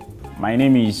much on me. My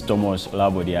name is Thomas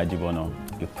Olabode Ajibono,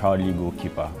 a proudly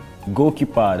goalkeeper.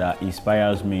 Goalkeeper that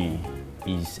inspires me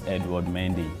is Edward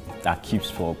Mendy, that keeps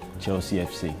for Chelsea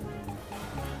FC.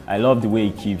 I love the way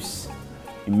he keeps.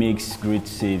 He makes great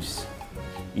saves.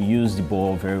 He uses the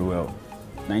ball very well.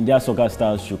 Nigeria Soccer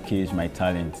Stars showcase my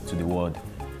talent to the world.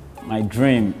 My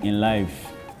dream in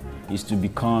life is to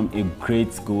become a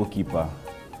great goalkeeper.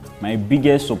 My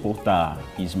biggest supporter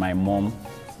is my mom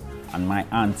and my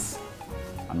aunts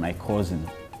and my cousin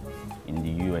in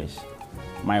the US.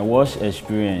 My worst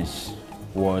experience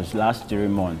was last 3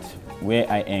 months where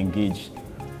I engaged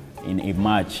in a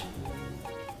match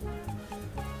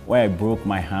where I broke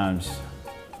my hands,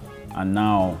 and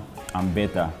now I'm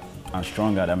better and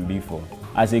stronger than before.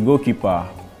 As a goalkeeper,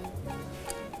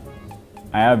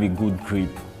 I have a good grip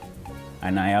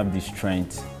and I have the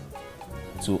strength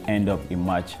to end up a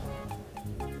match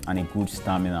and a good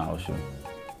stamina also.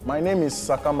 My name is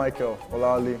Saka Michael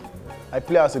Olawale. I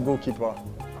play as a goalkeeper.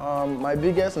 My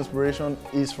biggest inspiration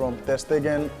is from Ter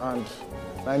Stegen and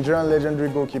Nigerian legendary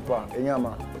goalkeeper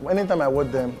Enyama. Anytime I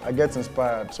watch them, I get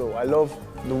inspired. So I love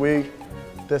the way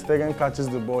Ter Stegen catches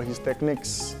the ball, his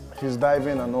techniques, his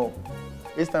diving and all.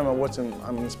 Each time I watch him,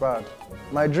 I'm inspired.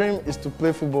 My dream is to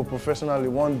play football professionally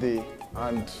one day,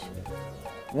 and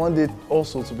one day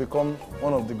also to become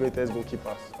one of the greatest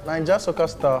goalkeepers. Nigeria Soccer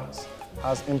Stars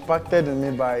has impacted in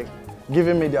me by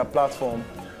giving me their platform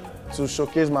to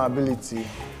showcase my ability,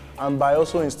 and by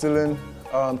also instilling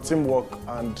teamwork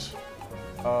and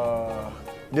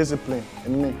discipline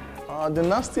in me. The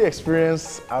nasty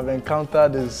experience I've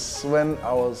encountered is when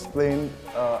I was playing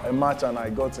a match and I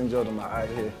got injured on my eye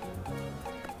here.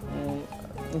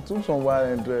 It took some while,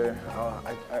 and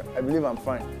I believe I'm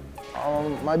fine.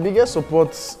 My biggest support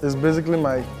is basically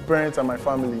my parents and my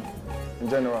family in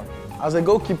general. As a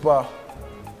goalkeeper,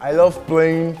 I love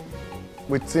playing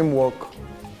with teamwork,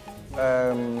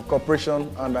 cooperation,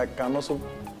 and I can also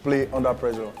play under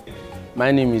pressure.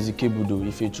 My name is Ikebudo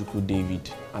Ifechukwu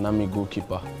David, and I'm a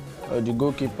goalkeeper. The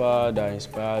goalkeeper that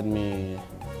inspired me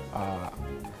are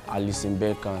Alisson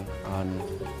Becker and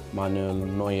Manuel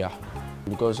Neuer,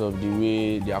 because of the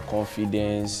way their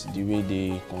confidence, the way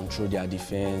they control their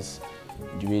defense,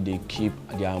 the way they keep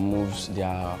their moves,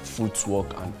 their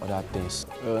footwork and other things.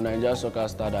 Nigeria Soccer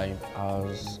Star that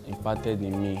has impacted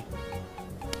in me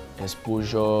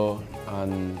exposure,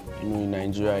 and in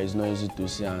Nigeria it's not easy to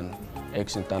see an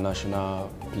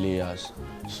ex-international players,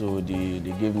 so they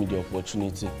gave me the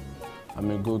opportunity. I'm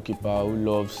a goalkeeper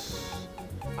who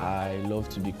I love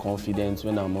to be confident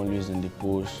when I'm always in the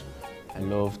post. I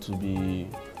love to be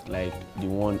like the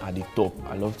one at the top.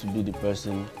 I love to be the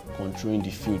person controlling the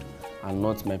field and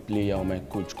not my player or my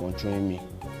coach controlling me.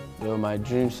 Well, my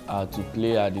dreams are to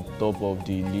play at the top of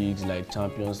the leagues like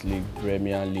Champions League,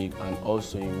 Premier League, and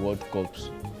also in World Cups.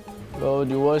 Well,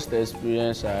 the worst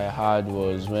experience I had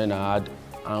was when I had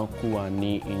ankle and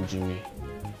knee injury.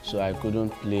 So I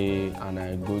couldn't play, and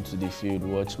I go to the field,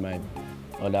 watch my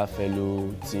other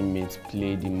fellow teammates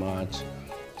play the match,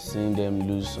 seeing them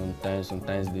lose sometimes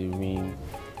they win.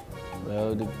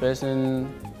 Well, the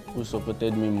person who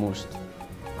supported me most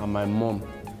are my mom,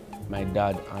 my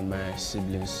dad, and my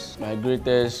siblings. My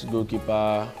greatest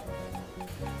goalkeeper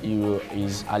hero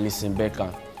is Alisson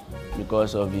Becker,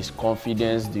 because of his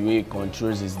confidence, the way he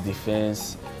controls his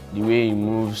defense, the way he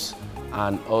moves,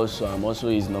 and also I'm also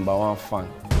his #1 fan.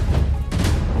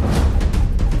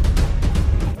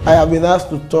 I have been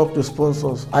asked to talk to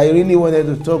sponsors. I really wanted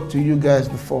to talk to you guys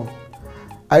before.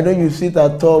 I know you sit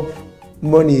at top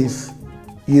monies,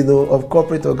 of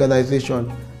corporate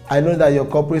organization. I know that your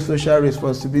corporate social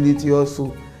responsibility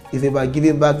also is about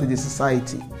giving back to the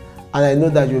society. And I know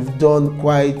that you've done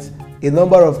quite a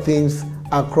number of things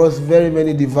across very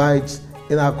many divides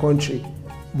in our country.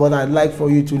 But I'd like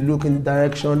for you to look in the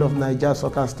direction of Nigeria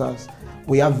Soccer Stars.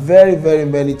 We have very, very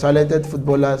many talented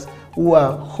footballers who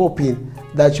are hoping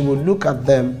that you will look at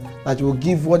them, that you will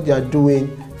give what they are doing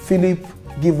Philip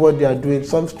give what they are doing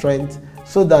some strength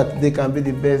so that they can be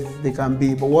the best they can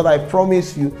be. But what I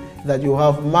promise you is that you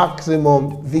have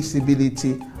maximum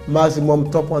visibility, maximum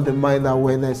top on the mind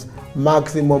awareness,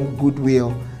 maximum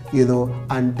goodwill, you know,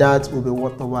 and that will be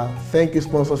worth the while. Thank you,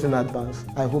 sponsors, in advance.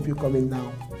 I hope you're coming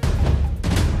now.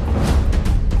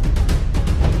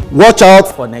 Watch out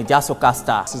for Naija Soccer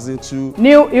Star Season 2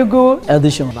 New Eagle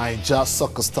Edition. Naija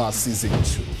Soccer Star Season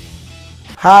 2.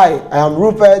 Hi, I am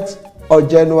Rupert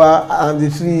Ojenwa. I'm the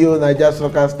CEO of Naija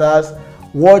Soccer Stars.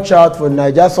 Watch out for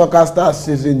Naija Soccer Stars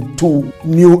Season 2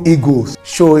 New Eagles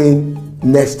showing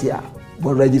next year.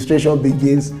 But registration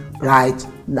begins right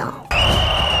now.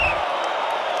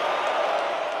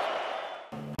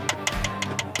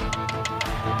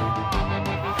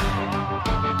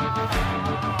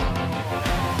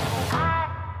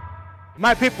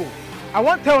 My people, I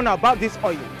want to tell you about this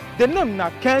oil. The name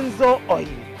na Kenzo oil.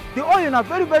 The oil na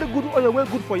very good oil, wey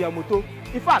good for your motor.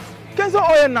 In fact, Kenzo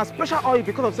oil na special oil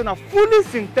because of saying na fully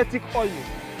synthetic oil.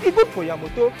 It's good for your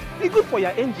motor, it's good for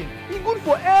your engine, it's good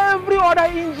for every other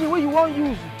engine wey you wan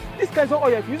use. This Kenzo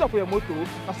oil, if you use it for your motor,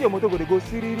 na so your motor go dey go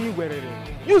siriri werere.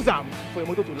 Use am for your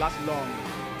motor to last long.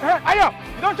 Ayo,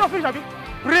 you don chop finish abi?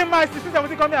 Bring my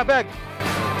 1670 come here abeg.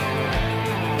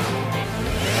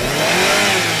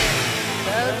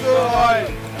 Kenzo oil,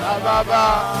 na baba.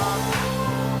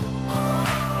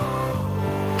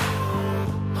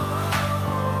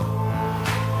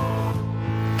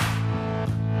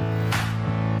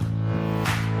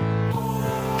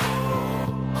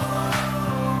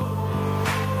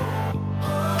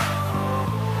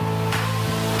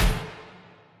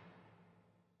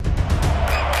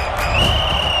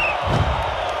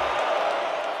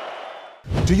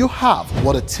 Do you have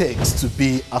what it takes to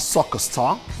be a soccer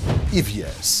star? If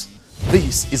yes,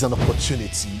 this is an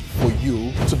opportunity for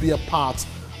you to be a part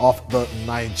of the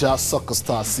Naija Soccer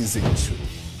Star Season 2.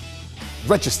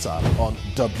 Register on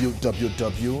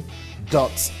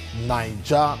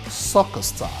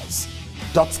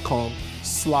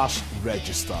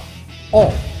www.naijasoccerstars.com/register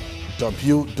or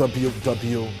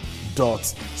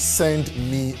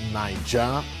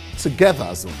www.sendmenaija together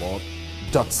as a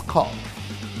word.com.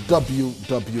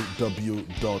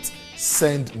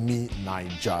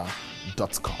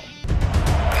 www.sendmenaija.com.